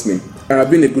divorce me. I have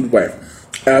been a good wife.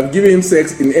 I have given him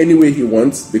sex in any way he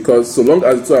wants because so long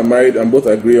as the two are married and both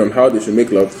agree on how they should make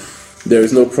love, there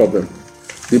is no problem.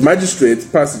 The magistrate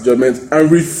passed the judgment and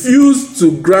refused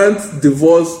to grant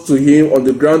divorce to him on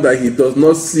the ground that he does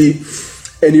not see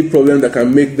any problem that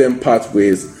can make them part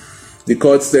ways. The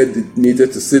court said it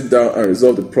needed to sit down and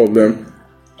resolve the problem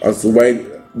as to why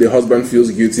the husband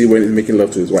feels guilty when he's making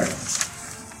love to his wife.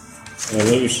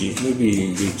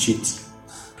 Maybe they cheat.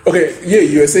 Okay, yeah,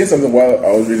 you were saying something while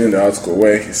I was reading the article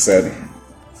where he said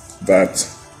that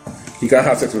he can't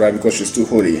have sex with her because she's too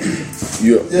holy.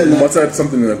 You muttered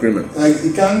something in agreement. Like,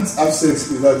 he can't have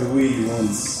sex with her the way he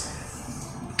wants.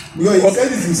 Because he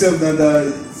said it himself that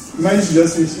imagine she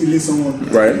just finished healing someone.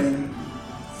 Right.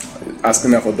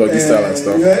 Asking her for doggy style and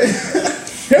stuff. Yeah.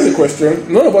 Here's a question.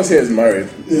 None of us here is married,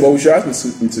 but we should ask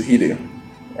Mr. Hide.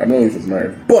 I don't know if he's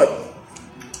married.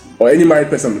 Or any married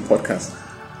person on the podcast.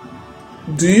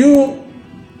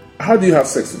 How do you have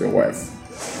sex with your wife?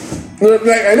 Like,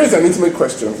 I know it's an intimate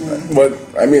question, but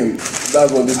I mean,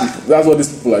 that's what these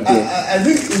people are doing. I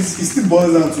think it still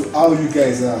boils down to how you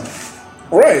guys are.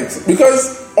 Right,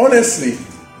 because honestly,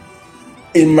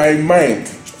 in my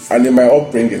mind and in my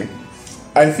upbringing,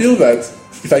 I feel that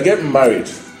if I get married,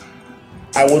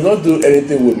 I will not do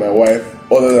anything with my wife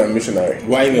other than missionary.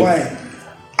 Why not? Why?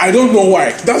 I don't know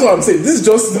why. That's what I'm saying. This is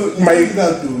just my.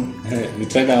 You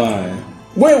try that one.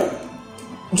 Well,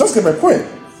 just get my point.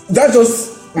 That's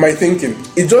just my thinking.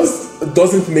 It just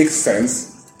doesn't make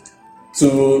sense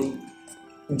to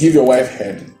give your wife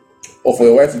head, or for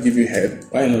your wife to give you head.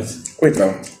 Why not? Wait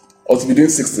now. Or to be doing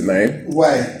 69.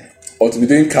 Why? Or to be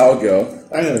doing cowgirl.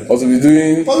 Why not? Or to be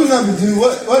doing. What will that be doing?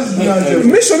 What is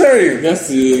doing? Missionary. You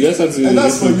just have to. And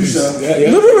that's for you, sir.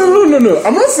 Yeah. No.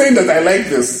 I'm not saying that I like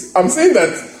this. I'm saying that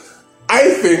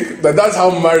I think that that's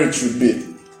how marriage should be.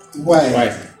 Why?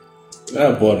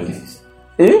 That's boring.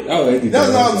 That's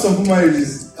not how some people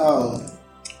marriages.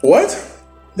 What?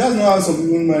 That's not how some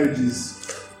people marriages.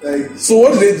 Like. So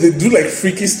what do they do? Like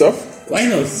freaky stuff? Why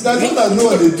not? That's not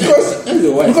what they do.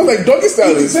 Because like doggy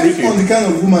style is It depends freaky. on the kind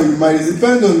of woman you marry. It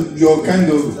depends on your kind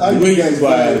of how The you way guys you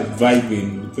are vibe.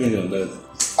 vibing depends on that.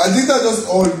 I think that's just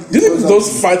all. Do you think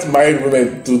those fat married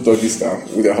women do doggy style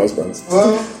with their husbands?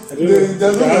 Well, there's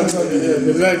no That's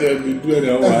why they'll be doing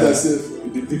their own. That's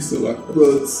it. The big so back.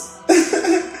 But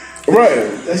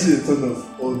Right. that's a turn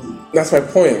off all day. That's my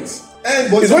point.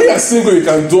 But It's when you're single you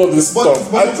can do all this But-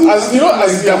 stuff. but As people-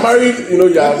 as you're married, people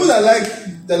you're.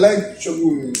 that like chubby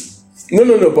women.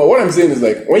 No. But what I'm saying is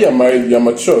like when you're married, you're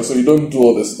mature, so you don't do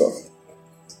all this stuff.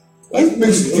 What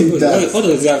makes you think that? What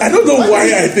does that? I don't know why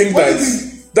I think why that. do you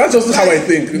think- That's just how I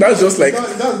think. That's just like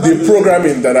That's the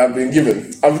programming that I've been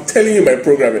given. I'm telling you my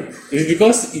programming. It's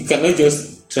because you cannot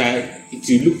just try.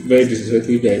 To look very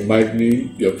disrespectful by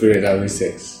imagining your parent having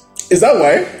sex. Is that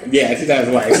why? Yeah, I think that's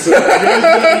why. So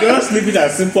you just leave it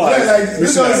as simple as. Yeah, like, this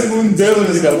missionary. was even-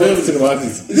 Don't think about it.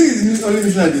 You think it's only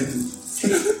missionary they do?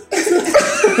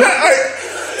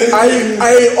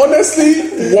 I honestly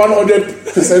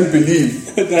 100%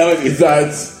 believe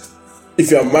that if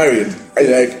you're married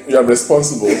and like you're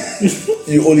responsible,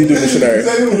 you only do missionary.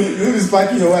 So you be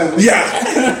spanking your wife. Yeah,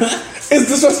 it's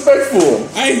disrespectful.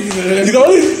 You can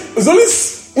only it's only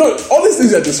no all these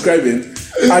things you're describing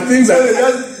are things So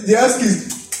that they ask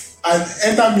is and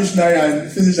enter missionary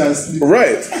and finish and sleep.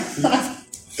 right.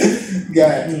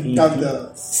 Guy, calm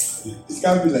down. It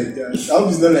can't be like that. I hope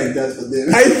it's not like that for them.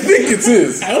 I think it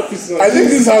is. I hope it's not. I think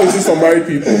this is how it is for married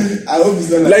people. I hope it's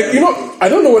not Like, you know, I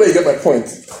don't know whether you get my point.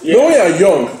 You know, when you're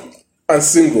young and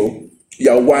single,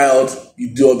 you're wild, you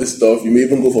do all this stuff, you may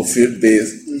even go for 5th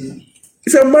days.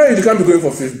 If you're married, you can't be going for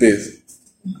 5th days.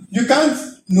 You can't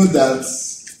know that.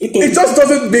 It just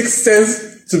doesn't make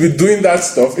sense to be doing that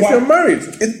stuff if you're married.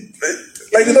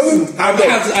 It doesn't add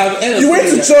up. You went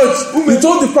to church, you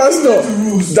told the pastor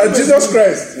that Jesus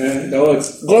Christ,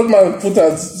 God man put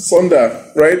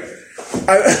asunder, right?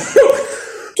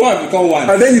 Two have become one.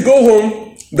 And then you go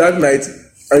home that night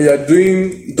and you're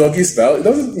doing doggy style. It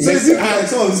doesn't So make is it sense. like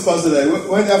some of these pastors like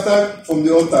when after from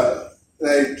the altar,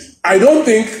 like I don't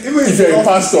think Even if if you're a your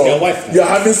pastor, wife- you're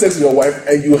having sex with your wife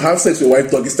and you have sex with your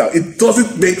wife doggy style. It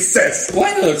doesn't make sense.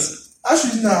 Why not? how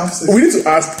should you not have sex? We need to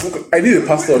ask. I need a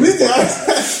pastor on We this need to podcast.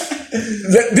 ask.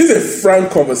 This is a frank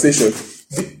conversation.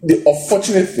 The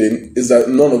unfortunate thing is that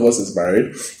none of us is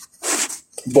married,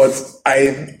 but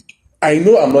I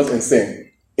know I'm not insane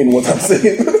in what I'm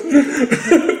saying.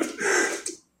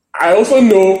 I also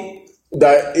know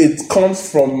that it comes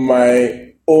from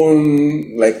my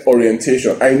own like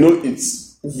orientation. I know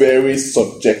it's very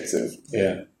subjective.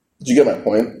 Yeah. Do you get my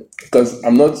point? Because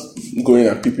I'm not going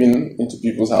and peeping into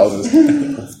people's houses,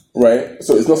 right?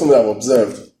 So it's not something I've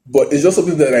observed, but it's just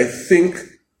something that I think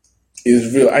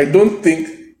is real. I don't think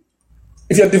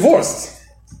if you're divorced,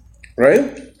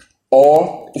 right,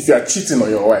 or if you're cheating on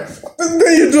your wife,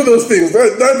 then you do those things.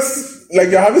 That's like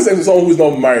you're having sex with someone who's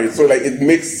not married, so like it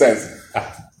makes sense.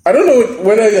 I don't know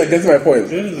whether you're getting my point.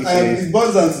 It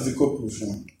boils down to the couple.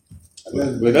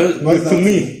 But to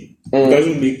me, it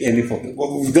doesn't make any fucking.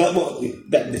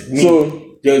 So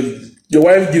your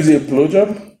wife gives you a blowjob?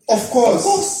 Of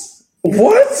course.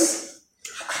 What?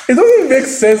 It doesn't make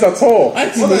sense at all. I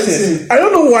What are you saying? I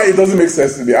don't know why it doesn't make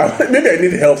sense to me. Maybe I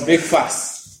need help. Make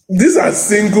fast. These are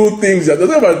single things. You're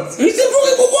talking about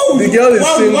the girl is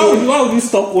single. Why would you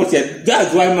stop what you're?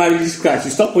 That's why marriage crash.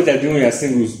 You stop what you're doing when you're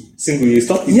single. You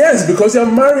stop it. Yes, because you're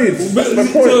married. That's my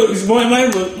point. So it's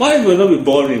mine will not be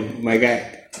boring, my guy.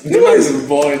 It will be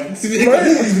boring. I think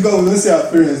it's because we don't see our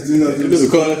parents doing all this.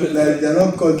 Because Like they're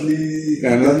not cuddly.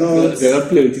 they're not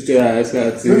playing with each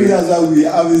other. Maybe that's why we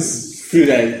have this. Feel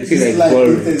It's like like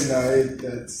boring. in our head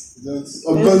that because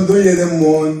we don't hear them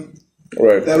mourn.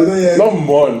 Right. That we don't hear. Not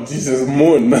mourn. Jesus,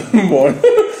 mourn. Mourn.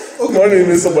 Mourning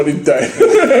means somebody died.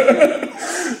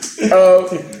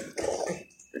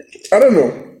 I don't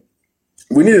know.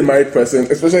 We need a married person,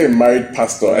 especially a married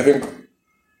pastor. I think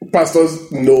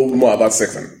pastors know more about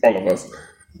sex than all of us.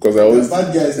 Because they're always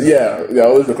bad guys. They're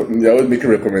always making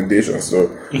recommendations. So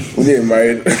we need a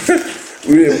married.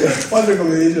 What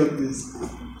recommendation, please?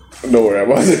 Don't worry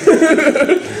about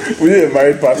it. We need a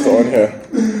married pastor on here.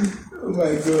 Oh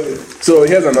my god. So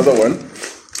here's another one.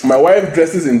 My wife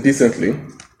dresses indecently,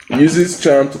 uses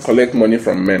charm to collect money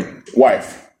from men.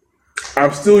 Wife,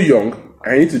 I'm still young.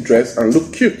 I need to dress and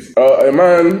look cute. A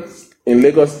man in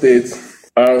Lagos State,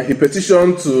 he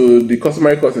petitioned to the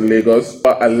customary court in Lagos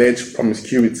about alleged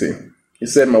promiscuity. He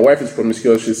said, my wife is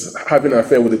promiscuous. She's having an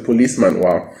affair with a policeman.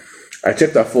 Wow. I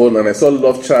checked her phone and I saw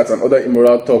love chats and other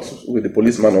immoral talks with the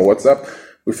policeman on WhatsApp.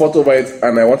 We fought over it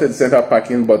and I wanted to send her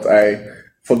packing, but I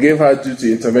forgave her due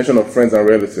to intervention of friends and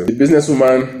relatives. The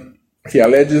businesswoman, he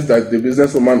alleges that the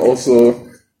businesswoman also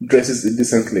dresses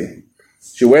indecently.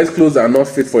 She wears clothes that are not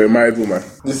fit for a married woman.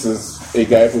 This is a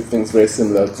guy who thinks very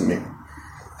similar to me.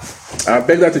 I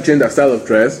begged her to change her style of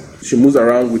dress. She moves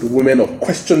around with women of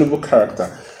questionable character.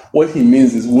 What he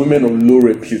means is women of low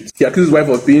repute. He accused his wife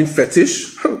of being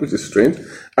fetish, which is strange,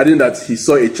 adding that he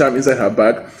saw a charm inside her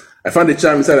bag. I found the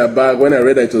charm inside her bag. When I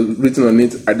read that it was written on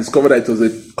it, I discovered that it was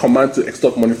a command to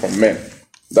extort money from men.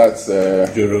 That's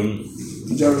Jaruma.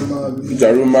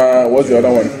 What's the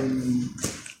other one?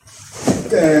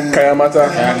 Kayamata.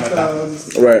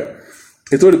 Right.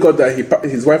 He told the court that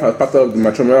his wife had packed up the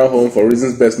matrimonial home for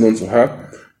reasons best known to her.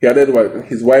 He added that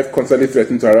his wife constantly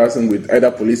threatened to harass him with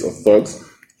either police or thugs.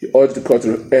 He urged the court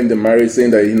to end the marriage,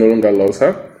 saying that he no longer loves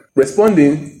her.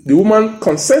 Responding, the woman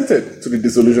consented to the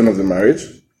dissolution of the marriage.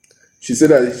 She said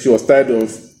that she was tired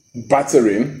of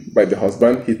battering by the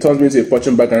husband. He turns me into a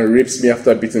punching bag and rapes me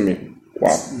after beating me.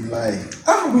 Wow.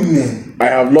 Women. I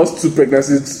have lost 2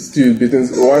 pregnancies to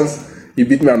beatings. Once he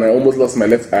beat me and I almost lost my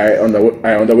left eye.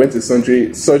 I underwent a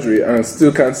surgery and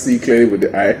still can't see clearly with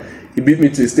the eye. He beat me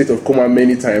to a state of coma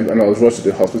many times and I was rushed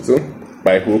to the hospital.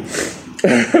 By who?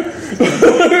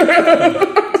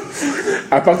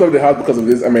 I packed up the house because of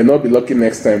this. I may not be lucky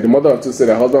next time. The mother of 2 said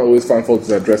her husband always found fault with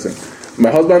her dressing. My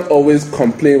husband always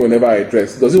complained whenever I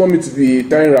dress. Does he want me to be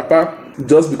tying wrapper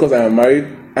just because I am married?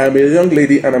 I am a young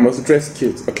lady and I must dress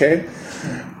cute, okay?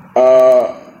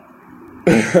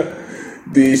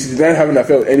 She denied having an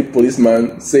affair with any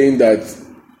policeman, saying that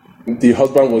the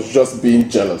husband was just being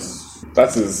jealous.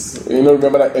 That is,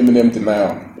 remember that Eminem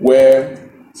denial, where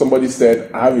somebody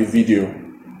said, I have a video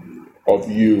of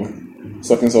you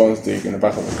sucking someone's dick in the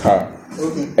back of a car.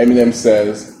 Okay. Eminem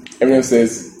says,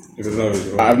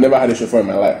 I've never had a chauffeur in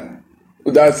my life.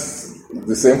 That's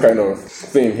the same kind of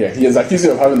thing here. He is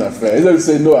accusing of having an affair. He doesn't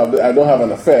say, no, I don't have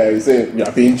an affair. He's saying,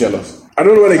 you're being jealous. I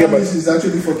don't know where they get my... He's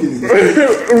actually fucking it.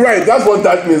 Right, that's what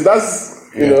that means. That's,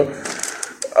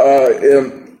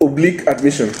 oblique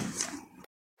admission.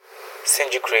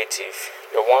 Senju Creative,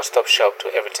 your one-stop shop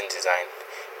to everything design.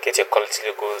 Get your quality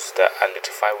logos that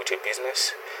identify with your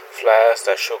business, flyers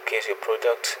that showcase your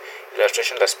product,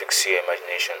 illustration that speaks to your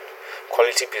imagination,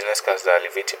 quality business cards that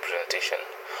elevate your presentation.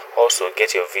 Also,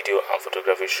 get your video and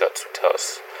photography shots with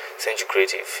us. Senju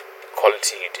Creative,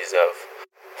 quality you deserve.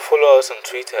 Follow us on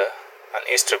Twitter and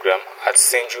Instagram at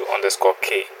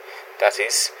Senju_K. That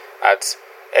is at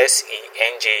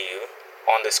SENJU_KAY.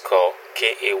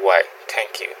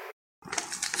 Thank you.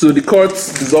 So the court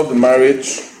dissolved the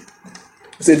marriage.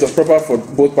 Said it was proper for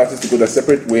both parties to go their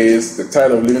separate ways. They're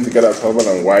tired of living together as husband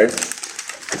and wife.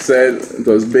 It said it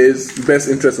was best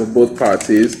interest of both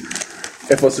parties.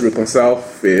 Efforts to reconcile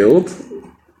failed.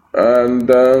 And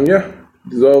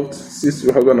dissolved, ceased to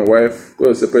be husband and wife, go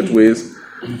their separate ways,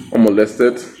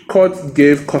 unmolested. Court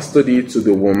gave custody to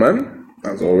the woman,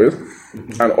 as always,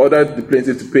 and ordered the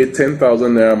plaintiff to pay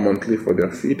 10,000 naira monthly for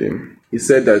their feeding. He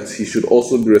said that he should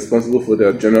also be responsible for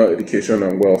their general education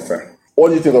and welfare. What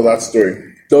do you think of that story?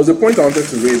 There was a point I wanted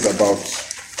to raise about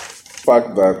the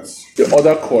fact that the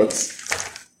other courts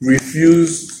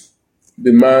refused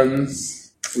the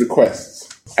man's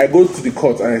request. I go to the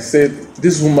court and I said,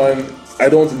 this woman, I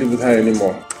don't want to live with her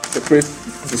anymore. Separate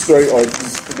the story or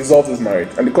dissolve this marriage.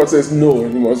 And the court says, no,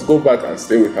 you must go back and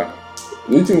stay with her.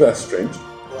 Do you think that's strange?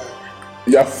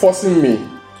 You are forcing me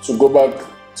to go back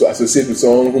to associate with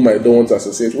someone whom I don't want to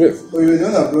associate with. But you're the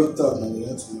one that brought it up and you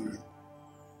want to marry.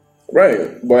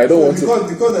 Right, but I don't want to.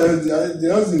 Because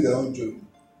they're not doing their own job.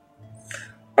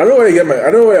 I don't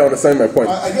know where I understand my point.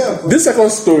 I get a point. This second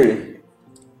story,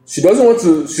 she doesn't want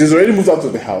to. She's already moved out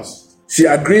of the house. She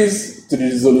agrees to the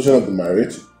dissolution of the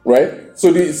marriage, right? So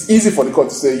it's easy for the court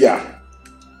to say, yeah,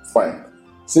 fine.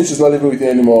 Since she's not living with you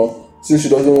anymore, since she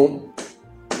doesn't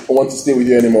want to stay with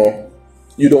you anymore,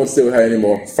 you don't stay with her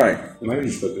anymore, fine. Maybe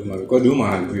it's for the woman, because the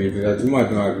woman agreed, but the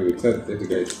woman don't agree. Let the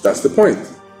guy. That's the point.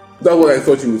 That's what I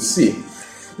thought you would see.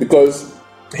 Because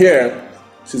here,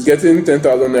 she's getting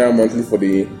 10,000 naira monthly for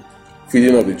the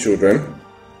feeding of the children,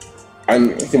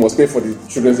 and he must pay for the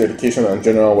children's education and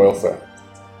general welfare.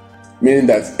 Meaning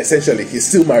that essentially he's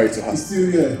still married to her. He's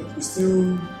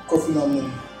still coughing out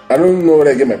money. I don't know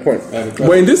whether I get my point.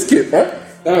 But in this case, that's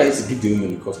why it's to give the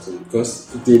woman the custody.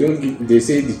 Because if they don't give, they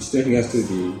say the children has to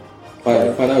the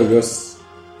father. Father will just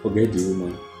forget the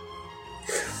woman.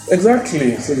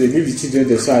 Exactly. So they give the children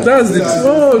the child.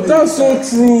 That's so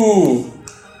true.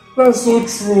 That's so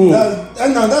true.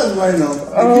 That's why now.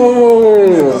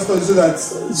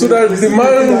 So that the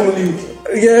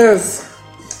man, yes.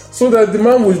 So that the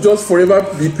man will just forever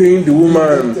be paying the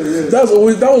woman. That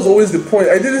was always the point.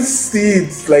 I didn't see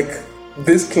it like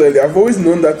this clearly. I've always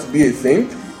known that to be a thing,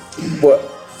 but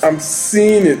I'm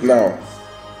seeing it now.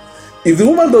 If the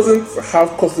woman doesn't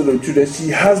have custody of children, she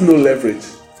has no leverage.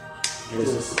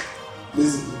 Yes.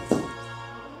 Basically.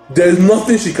 There's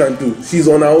nothing she can do. She's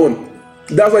on her own.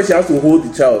 That's why she has to hold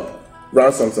the child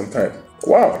ransom sometimes.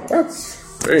 Wow, that's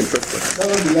very interesting. That's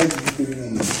what they like to do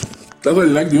doing. That's what they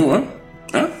like doing, what?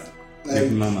 Huh?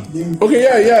 Like, mama. Okay,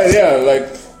 yeah. Like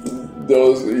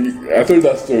I told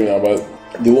that story now about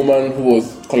the woman who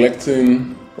was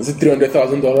collecting, was it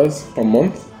 $300,000 per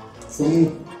month?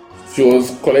 From She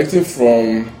was collecting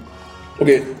from.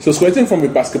 She was collecting from a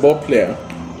basketball player.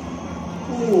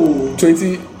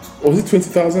 20. Was it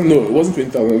 20,000? No, it wasn't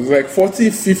 20,000. It was like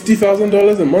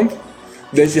 $50,000 a month.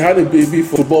 Then she had a baby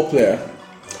for a football player,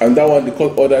 and that one they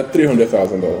cost ordered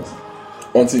 $300,000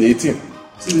 until 18.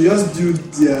 So they just do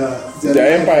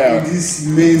their empire in this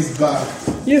man's back.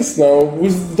 Yes, now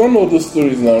we've done all those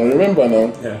stories now. Remember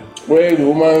now, where the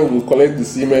woman will collect the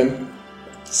semen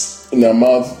in her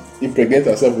mouth, impregnate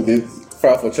herself with it,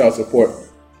 file for child support,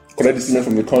 collect the semen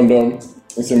from the condom,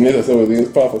 inseminate herself with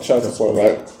it, file for child support,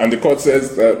 right? And the court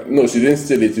says that no, she didn't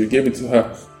steal it, you gave it to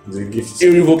her. The gift.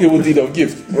 Irrevocable deed of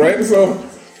gift, right? So,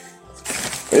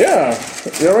 yeah,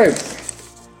 you're right.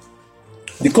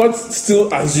 The court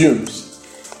still assumes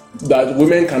that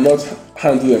women cannot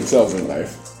handle themselves in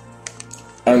life,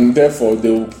 and therefore they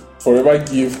will forever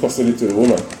give custody to the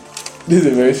woman. This is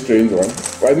a very strange one.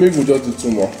 Right? Maybe we'll just do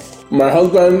two more. My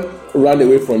husband ran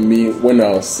away from me when I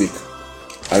was sick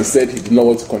and said he did not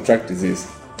want to contract disease.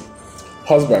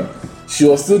 Husband, she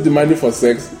was still demanding for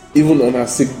sex even on her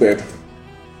sick bed.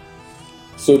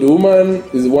 So the woman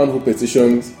is the one who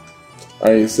petitioned,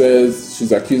 and he says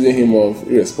she's accusing him of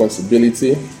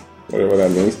irresponsibility, whatever that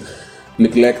means,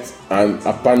 neglect and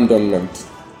abandonment.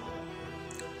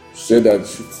 She said that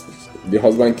the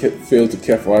husband failed to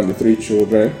care for her and the 3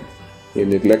 children. He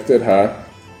neglected her.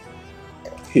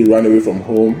 He ran away from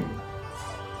home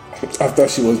after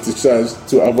she was discharged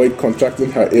to avoid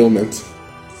contracting her ailment.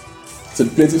 So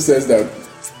the plaintiff says that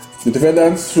the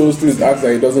defendant shows through his acts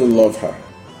that he doesn't love her.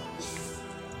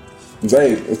 Is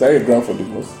that a ground for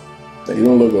divorce? That you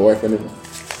don't love your wife anymore?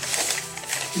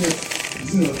 No,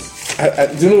 it's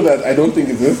not. Do you know that I don't think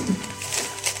it is?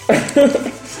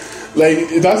 Like,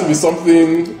 it has to be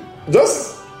something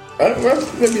just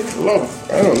maybe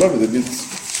love. I don't know, love is a bit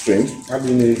strange. How do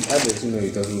you know he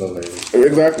doesn't love her?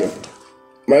 Exactly.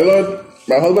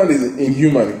 My husband is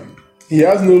inhuman. He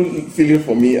has no feeling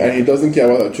for me, and he doesn't care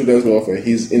about our children's welfare.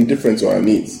 He's indifferent to our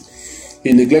needs.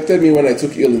 He neglected me when I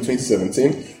took ill in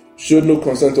 2017, showed no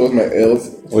concern towards my health.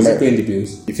 Was he paying the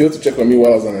bills? He failed to check on me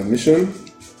while I was on admission,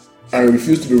 and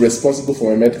refused to be responsible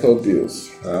for my medical bills.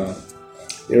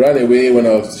 He ran away when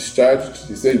I was discharged.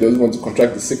 He said he doesn't want to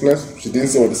contract the sickness. She didn't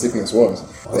say what the sickness was,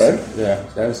 right? Yeah,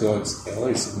 that's what is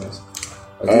sickness.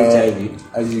 HIV.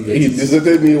 How did you get He it?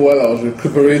 deserted me while I was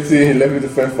recuperating. He left me to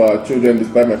fend for our children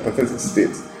despite my pathetic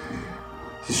state.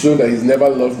 He showed that he's never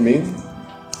loved me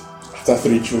after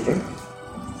 3 children.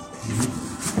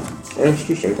 It's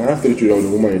true, you can have 3 children with a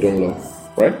woman you don't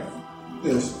love, right?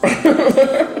 Yes.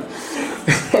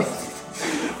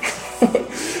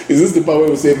 Is this the part where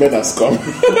we say men are scum?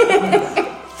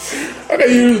 How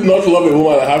can you not love a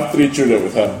woman and have 3 children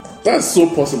with her? That's so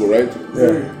possible, right?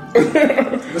 Yeah.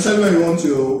 Especially when you want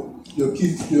your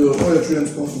kids, all your children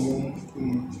to come from home.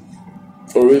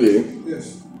 Oh, really?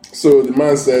 Yes. So the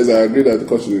man says, I agree that the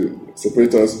court should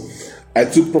separate us. I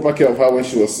took proper care of her when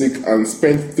she was sick and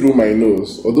spent through my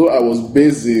nose. Although I was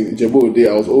based in Ijebu Ode,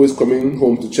 I was always coming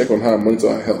home to check on her and monitor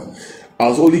her health. I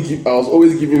was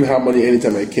always giving her money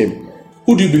anytime I came.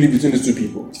 Who do you believe between these 2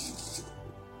 people?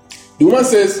 The woman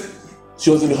says she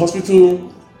was in the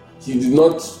hospital. He did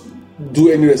not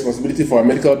do any responsibility for her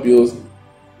medical bills.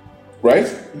 Right?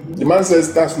 Mm-hmm. The man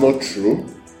says that's not true.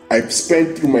 I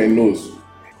spent through my nose.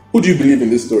 Who do you believe in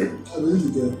this story? I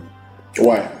believe the girl.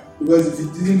 Why? Because if he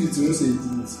didn't, it won't say he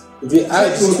didn't. The He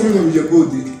was coming from your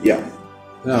body. Yeah.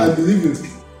 I believe him.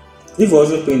 if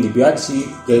also paying the bill, actually,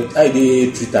 how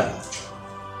they treat her.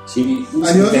 She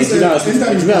Nigeria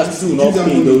has still not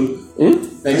paid though.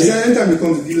 Anytime he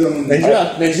comes to give her money.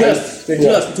 Nigeria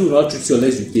still not treat you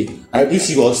unless you pay. And if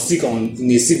she was sick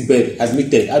in a sick bed,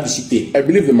 admitted, how did she pay? I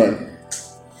believe the man.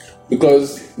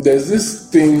 Because there's this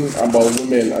thing about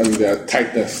women and their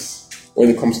tightness when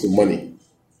it comes to money.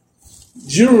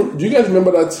 Do you guys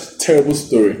remember that terrible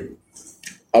story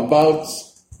about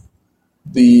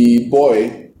the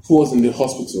boy who was in the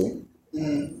hospital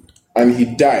and he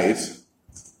died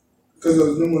because there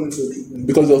was no money for treatment.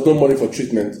 Because there was no money for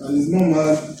treatment. And his mom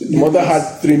had... The mother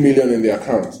had 3 million in the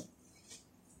account.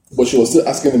 But she was still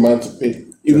asking the man to pay.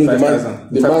 Even the man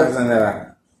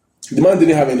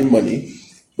didn't have any money,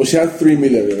 but she had 3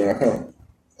 million in her account.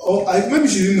 Oh, maybe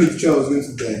she didn't know the child was going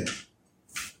to die.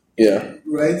 Yeah.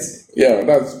 Right? Yeah,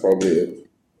 that's probably it.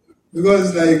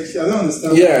 Because, like, I don't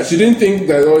understand. Yeah, she didn't think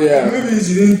that, oh yeah. Maybe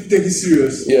she didn't take it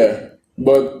serious. Yeah,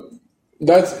 but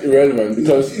that's irrelevant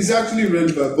because... It's actually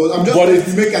relevant, but I'm just trying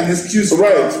to make an excuse.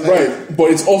 Right.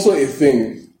 But it's also a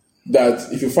thing that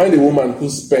if you find a woman who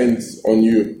spends on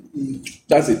you,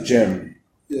 that's a gem.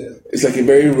 Yeah. It's like a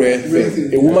very rare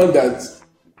thing. A woman that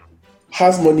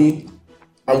has money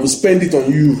and will spend it on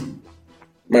you,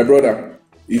 my brother.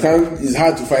 You can't. It's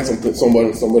hard to find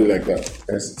somebody like that.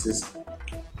 Yes, it is.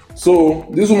 So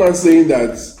this woman saying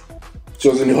that she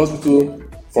was in the hospital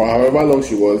for however long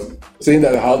she was, saying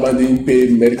that her husband didn't pay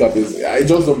medical bills. I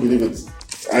just don't believe it.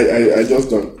 I just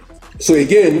don't. So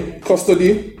again,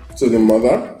 custody to the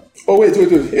mother. Oh wait.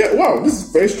 Yeah, wow, this is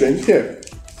very strange. Here,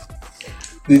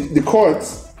 the court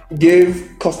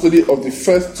gave custody of the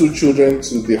first 2 children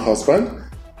to the husband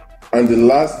and the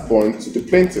last born to the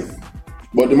plaintiff.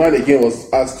 But the man again was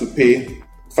asked to pay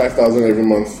 5,000 every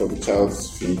month for the child's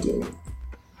feeding.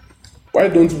 Why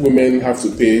don't women have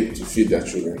to pay to feed their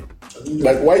children?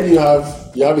 Like, why do you have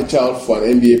a child for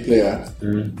an NBA player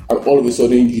and all of a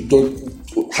sudden you don't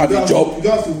have a job? You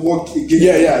don't have to work again.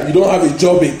 Yeah, you don't have a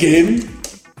job again.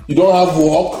 You don't have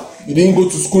work. You didn't go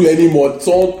to school anymore.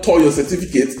 Someone tore your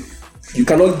certificate. You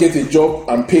cannot get a job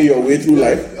and pay your way through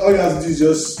life. All you have to do is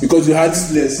just because you had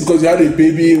a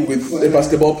baby with a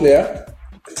basketball player.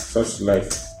 Such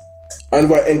life. And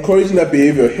we're encouraging that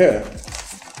behavior here.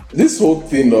 This whole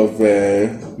thing of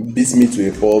beat me to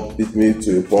a pulp,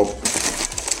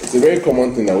 it's a very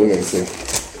common thing that women say.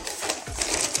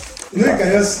 You know, you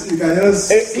can just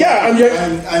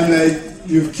and like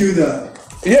you've killed her.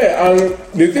 Yeah, and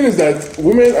the thing is that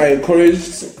women are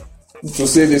encouraged to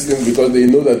say these things because they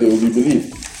know that they will be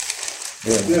believed.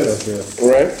 Yes.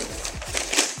 Right?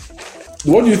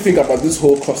 What do you think about this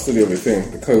whole custody of a thing?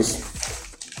 Because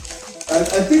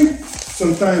I think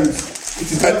sometimes it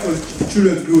is better for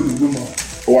children to be with the woman.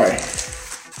 Why?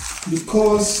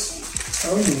 Because I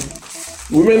don't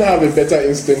know. Women have a better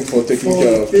instinct for taking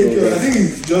care of children. I think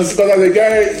it's just because as a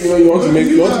guy, you want to make.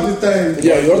 You have the time.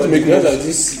 Yeah, you want to make. Girls of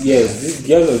this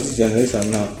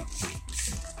generation now.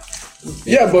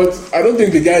 Yeah, but I don't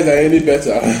think the guys are any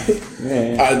better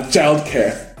at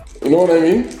childcare. You know what I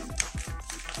mean?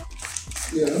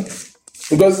 Yeah.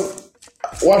 Because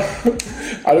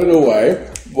I don't know why,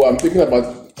 but I'm thinking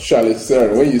about Charlize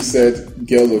Theron. When you said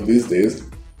girls of these days,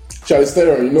 Charlize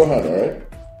Theron, you know her, right?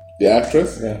 The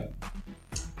actress. Yeah.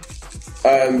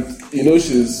 And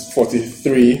she's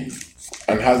 43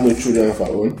 and has no children of her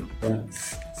own. Yeah.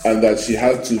 And that she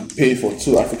had to pay for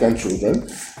 2 African children,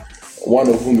 one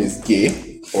of whom is gay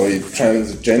or a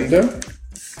transgender.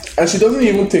 And she doesn't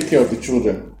even take care of the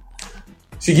children.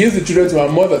 She gives the children to her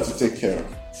mother to take care of.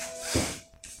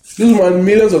 This woman,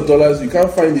 millions of dollars, you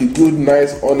can't find a good,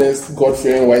 nice, honest,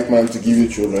 God-fearing white man to give you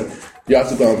children. You have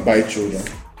to go and buy children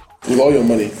with all your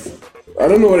money. I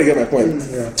don't know where to get my point.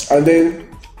 Yeah. And then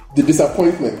the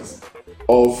disappointment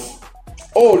of,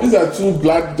 these are 2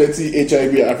 black, dirty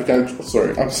HIV African.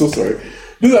 Sorry, I'm so sorry.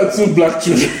 These are 2 black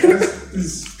children.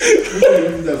 Please.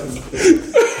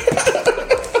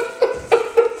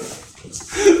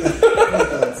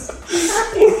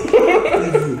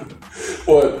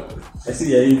 What? I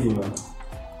see you're evil, man.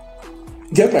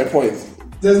 Get my point.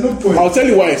 There's no point. I'll tell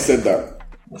you why I said that.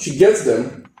 She gets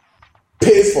them,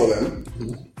 pays for them,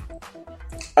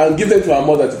 and gives them to her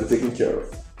mother to be taken care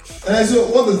of. And so,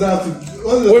 what does that have to do?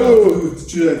 What does that have to do with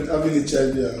children having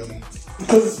HIV?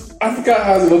 Because Africa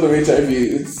has a lot of HIV.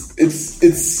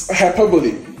 It's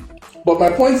hyperbole. But my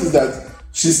point is that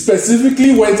she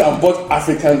specifically went and bought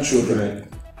African children.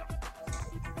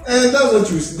 And that's what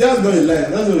you say. That's not a lie.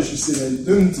 That's what she said. You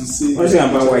don't need to say. Why should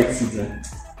I buy white children?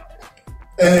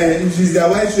 If she's their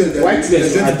white children, White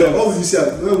children, what would you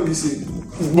say? What would you say?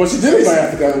 But she didn't buy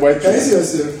African white Can you children.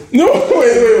 see yourself? No,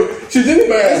 wait. She didn't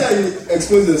buy. That's how you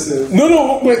expose yourself.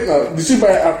 No, wait now. Did she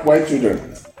buy white children?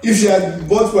 If she had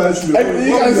bought white children, Like,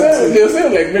 you can say, they'll say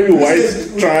like maybe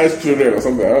white trash children or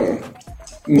something. I don't know.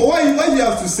 But why do you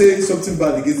have to say something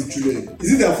bad against the children?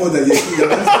 Is it their fault that you're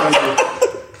trying to find them?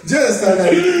 Do you understand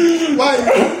that? Why?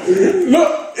 No,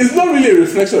 it's not really a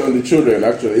reflection on the children.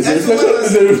 Actually, it's a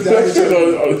reflection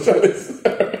on the children.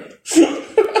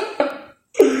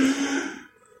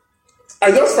 I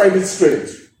just find it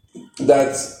strange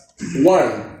that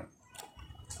one,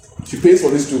 she pays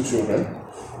for these two children,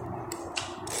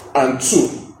 and two,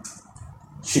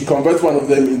 she converts one of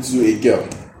them into a girl,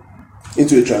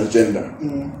 into a transgender.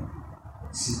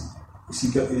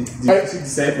 She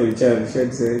decided for the child.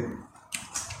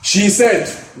 She said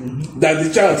that the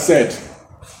child said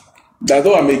that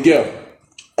I'm a girl,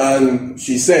 and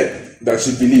she said that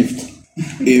she believed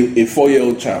a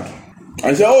 4-year-old child,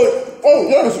 and she said, oh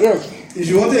yes. If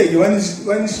you wanted a girl,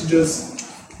 why didn't she just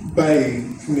buy a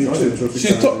female child?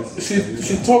 She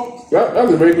talked.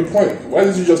 That's a very good point. Why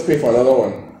didn't you just pay for another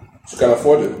one? She can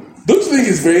afford it. Don't you think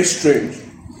it's very strange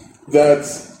that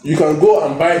you can go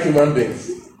and buy a human being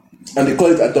and they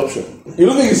call it adoption? You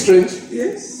don't think it's strange?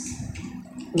 Yes.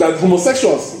 That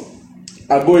homosexuals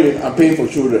are going and paying for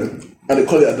children and they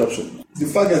call it adoption. The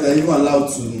fact that they're even allowed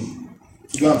to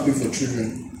go and pay for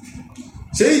children.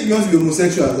 Say you want to be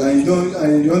homosexual and you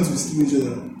want to be sleeping each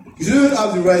other. You shouldn't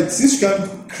have the right, since you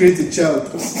can't create a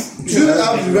child, you shouldn't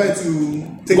have the right to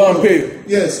take go and pay.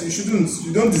 Yes, you shouldn't.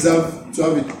 You don't deserve to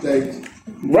have it like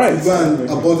right. To go and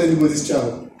abort anybody's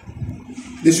child.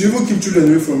 They should even keep children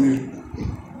away from you.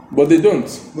 But they don't.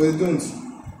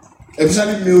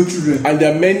 Especially male children. And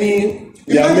there are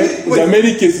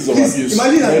many cases of abuse.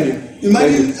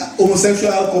 Imagine a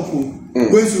homosexual couple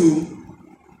going to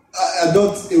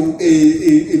adopt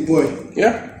a boy.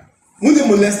 Yeah. Won't they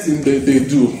molest him? They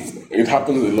do. It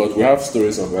happens a lot. We have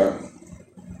stories of that.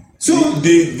 So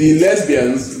the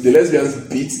lesbians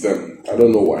beat them. I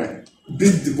don't know why.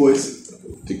 Beat the boys.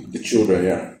 The children,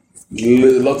 yeah.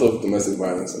 A lot of domestic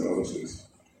violence and all those things.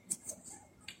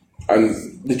 And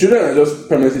the children are just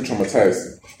permanently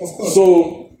traumatized. Of course.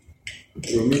 So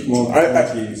you'll meet more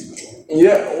kids.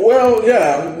 Yeah.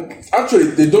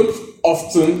 Actually, they don't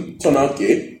often turn out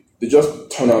gay. They just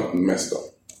turn out messed up.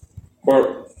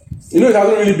 But it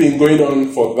hasn't really been going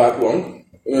on for that long.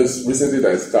 It's recently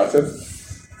that it started.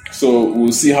 So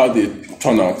we'll see how they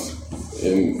turn out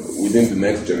within the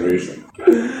next generation.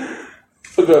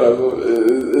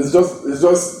 It's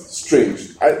just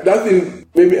strange. That thing,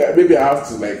 maybe I have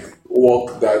to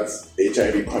walk that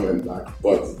HIV comment back,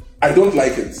 but I don't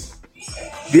like it.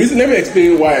 Let me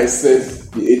explain why I said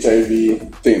the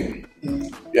HIV thing.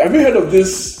 Have you heard of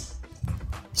this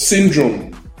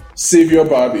syndrome, Savior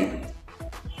Barbie?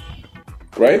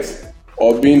 Right?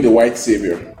 Or being the white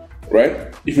savior,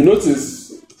 right? If you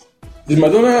notice, did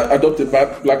Madonna adopt a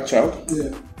black child?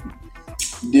 Yeah.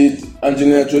 Did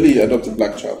Angelina Jolie adopt a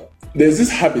black child? There's this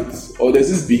habit, or there's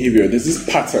this behavior, there's this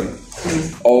pattern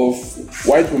of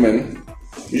white women,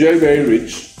 usually very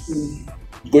rich,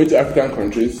 going to African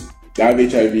countries, they have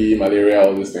HIV, malaria,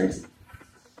 all these things,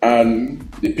 and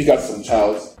they pick out some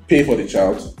child, pay for the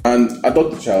child, and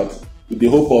adopt the child with the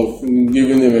hope of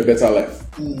giving them a better life.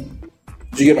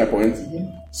 Do you get my point?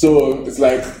 So it's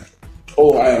like,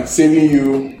 I am saving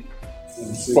you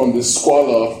from the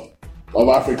squalor of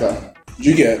Africa. Do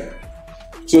you get?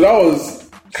 So that was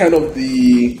kind of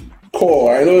the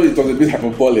core. I know it was a bit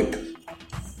hyperbolic,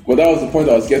 but that was the point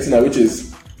I was getting at, which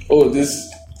is, this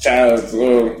child,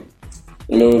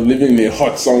 living in a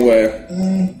hut somewhere.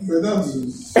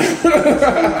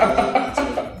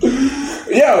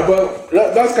 Yeah, but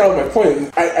that's kind of my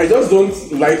point. I just don't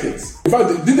like it. In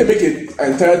fact, did they make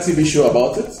an entire TV show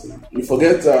about it? You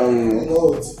forget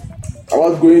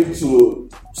about going to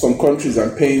some countries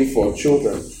and paying for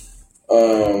children.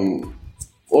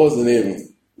 What was the name?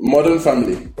 Modern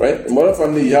Family, right? In Modern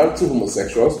Family, you have two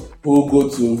homosexuals who go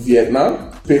to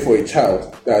Vietnam, pay for a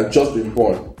child that had just been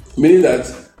born. Meaning that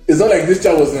it's not like this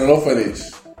child was in an orphanage.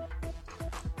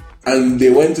 And they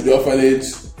went to the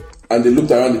orphanage and they looked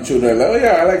around the children like,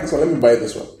 I like this one, let me buy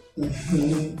this one.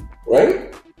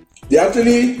 Right? They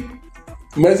actually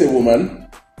met a woman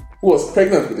who was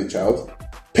pregnant with a child,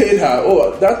 paid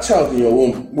her, that child in your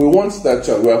womb, we want that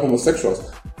child, we are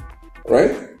homosexuals.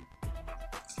 Right?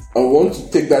 And we want to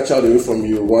take that child away from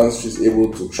you once she's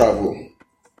able to travel.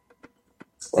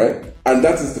 Right? And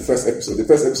that is the first episode. The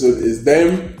first episode is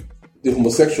them, the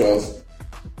homosexuals.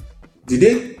 Did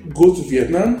they go to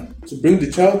Vietnam to bring the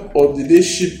child, or did they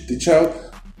ship the child?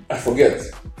 I forget.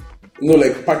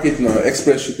 like package now,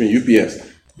 express shipping, UPS.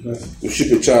 Yes. You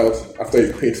ship a child after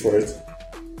you paid for it.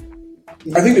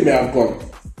 I think they may have gone.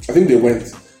 I think they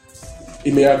went.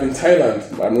 It may have been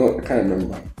Thailand, but I can't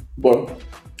remember. But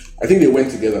I think they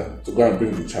went together to go and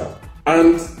bring the child.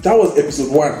 And that was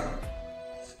episode 1.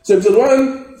 So episode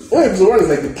 1 is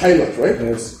like the pilot, right?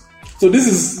 Yes. So this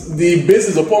is the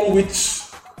basis upon which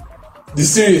the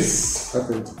series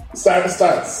Happened.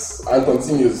 starts and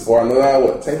continues for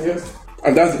another 10 years.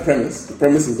 And that's the premise. The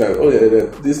premise is that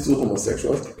these two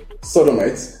homosexuals,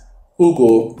 sodomites, who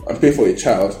go and pay for a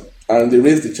child, and they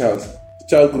raise the child. The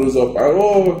child grows up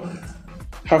and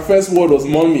her first word was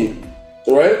mommy,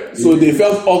 right? So they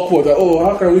felt awkward that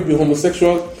how can we be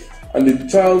homosexual? And the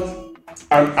child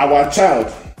and our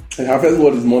child, her first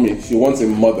word is mommy. She wants a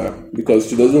mother because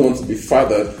she doesn't want to be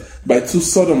fathered by two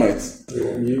sodomites.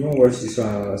 You even watch this one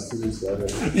on students.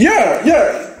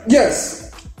 Yes.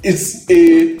 It's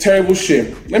a terrible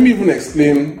shame. Let me even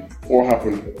explain what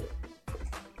happened.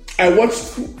 I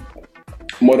watched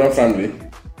Modern Family,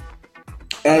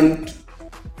 and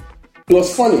it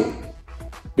was funny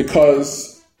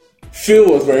because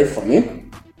Phil was very funny,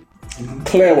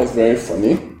 Claire was very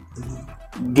funny,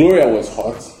 Gloria was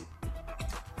hot,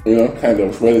 kind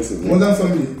of relatively. Modern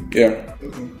Family. Yeah.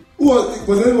 Okay.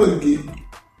 Was anyone gay?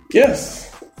 Yes.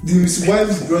 The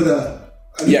wife's brother.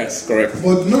 Yes, correct.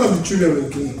 But none of the children were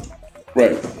gay.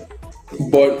 Right.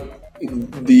 But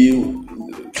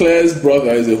Claire's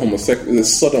brother is a homosexual, is a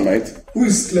sodomite. Who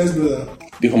is Claire's brother?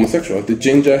 The homosexual, the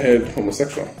ginger-haired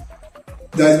homosexual.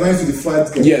 That is married to the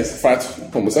fat guy. Yes, fat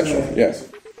homosexual. Yes.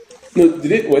 No,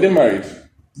 were they married?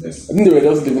 Yes. I think they were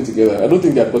just living together. I don't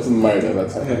think they had gotten married at that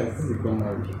time. Yeah, they got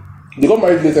married. They got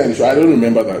married later in the show. I don't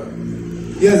remember that.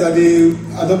 Yes, and they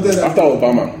adopted after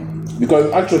Obama.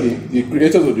 Because actually, the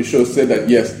creators of the show said that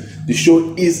yes, the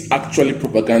show is actually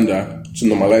propaganda to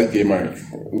normalize gay marriage.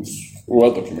 It's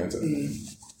well documented.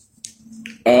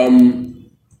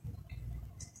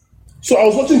 So I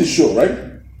was watching the show, right?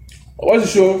 I watched the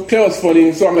show, Claire was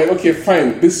funny, so I'm like, okay,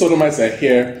 fine, these sodomites are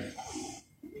here.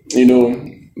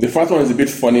 The fat one is a bit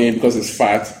funny because it's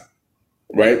fat,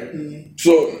 right?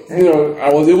 So,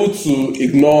 I was able to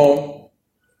ignore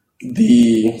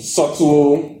the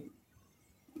subtle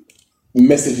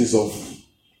messages of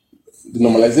the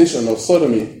normalization of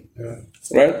sodomy,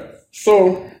 right?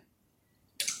 So,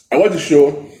 I watched the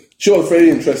show. She was very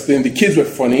interesting. The kids were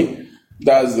funny.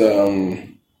 That's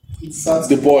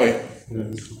the boy,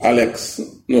 Alex.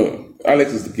 No,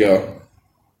 Alex is the girl.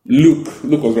 Luke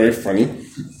was very funny.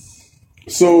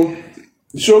 So,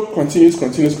 the show continues.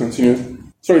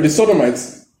 Sorry, the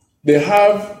sodomites, they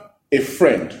have a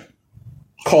friend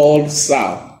called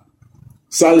Sal.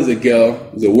 Sal is a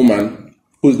girl, is a woman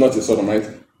who is not a sodomite.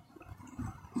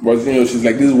 But, she's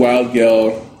like this wild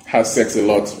girl, has sex a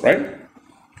lot, right?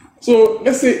 So,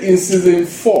 let's say in season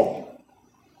 4,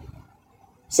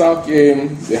 Sal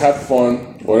came, they had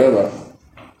fun, whatever.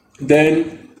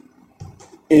 Then,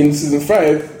 in season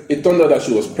 5, it turned out that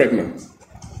she was pregnant,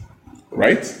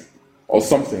 right? Or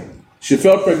something. She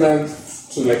fell pregnant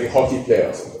to like a hockey player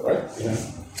or something, right? Yeah.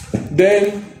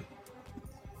 Then,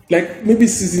 like maybe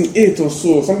season 8 or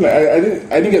so, something like I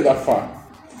didn't get that far.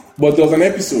 But there was an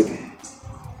episode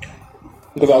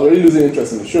because I was already losing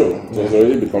interest in the show. It was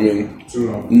already becoming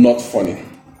not funny.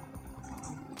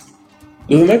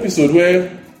 There was an episode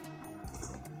where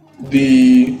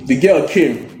the girl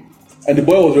came and the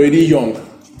boy was already young.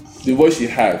 The boy she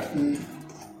had,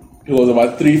 he was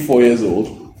about 3-4 years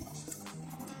old.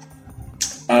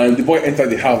 And the boy entered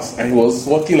the house and he was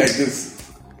walking like this.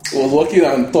 He was walking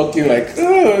and talking like,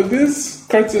 these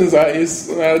curtains are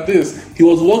this. He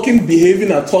was walking,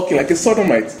 behaving and talking like a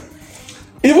sodomite.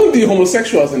 Even the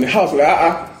homosexuals in the house were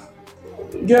like,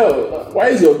 girl, why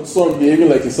is your son behaving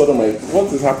like a sodomite?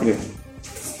 What is happening?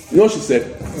 You know what she said?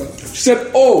 She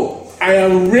said, I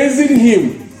am raising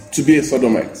him to be a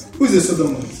sodomite. Who is a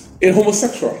sodomite? A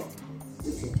homosexual.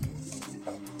 Okay.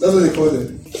 That's what they call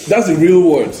them. That's the real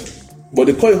word. But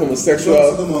they call it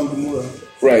homosexual. Sodom and Gomorrah.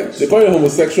 Right. They call it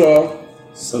homosexual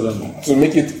Sodom. to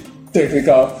make it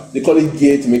technical. They call it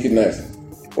gay to make it nice.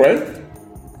 Right?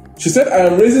 She said, I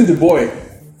am raising the boy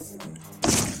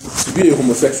to be a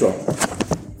homosexual.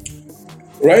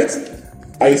 Right?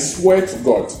 I swear to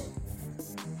God.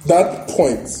 That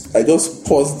point, I just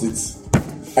paused it.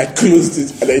 I closed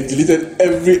it and I deleted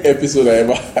every episode I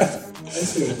ever had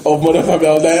of Modern Family.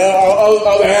 I was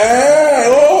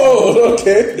like,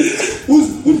 okay. Who's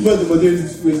brought the body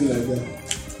raising like that?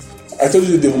 I told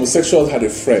you the homosexuals had a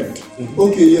friend.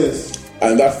 Okay, yes.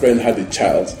 And that friend had a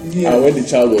child. Yeah. And when the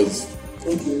child was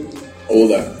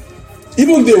older,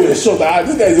 even they were shocked that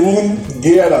this guy is even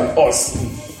gayer than us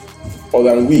or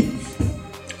than we.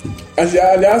 And they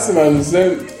asked him, and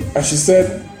she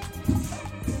said,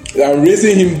 I'm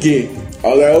raising him gay. I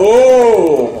was like,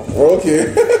 oh, okay.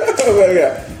 I was like,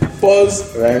 yeah.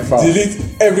 Pause,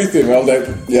 delete everything. I was like,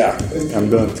 yeah, I'm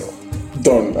done.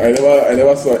 Done. I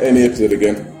never saw any episode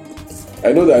again.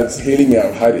 I know that Haley may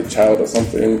have had a child or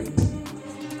something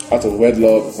out of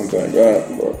wedlock or something like that,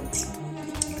 but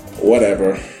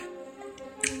whatever.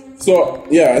 So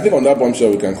yeah, I think on that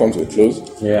bombshell we can come to a close.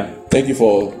 Yeah. Thank you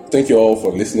all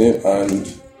for listening,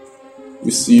 and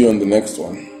we see you on the next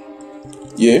one.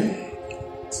 Yeah.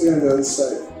 See you on the other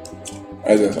side.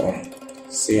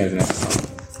 See you next time.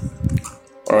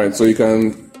 All right, so you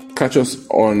can catch us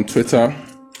on Twitter,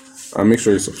 and make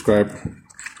sure you subscribe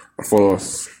and follow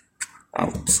us.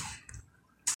 Out.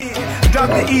 Drop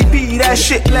the EP, that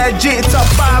shit legit. Top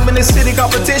 5 in the city,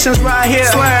 competitions right here.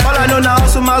 Swear. All I know now,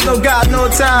 so miles no got no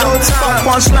time. Fuck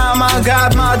punchline, I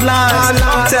got mad lines.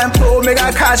 Up tempo, make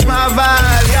I catch my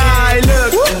vibe. Yeah,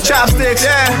 look, chopsticks,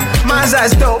 yeah. Mine's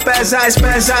as dope as ice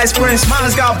prince.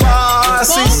 Mine's got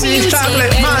bars, CC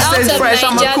chocolate. Mine stays fresh,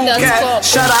 I'm a cool cat.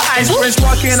 Shout out Ice Prince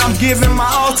walking, I'm giving my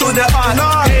all to the art.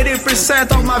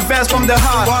 80% of my best from the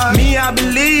heart. Me, I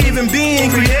believe in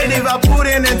being creative. I put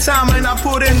in the time and I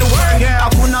put in the work. Yeah,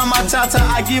 Hakuna Matata,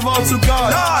 I give all to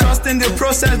God. Trust in the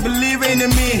process, believing in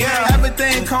me. Yeah,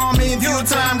 everything calm in due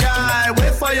time, guy.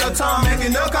 Wait for your time, make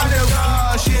it no kind of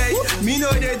rush. Yeah, me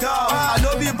know they dog. I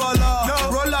know be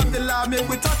baller. Roll up the love, make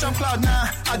we touch on cloud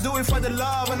now. I do it for the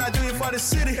love and I do it for the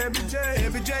city.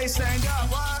 Every J saying,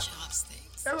 God,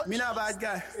 what? Me not bad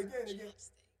guy. Again.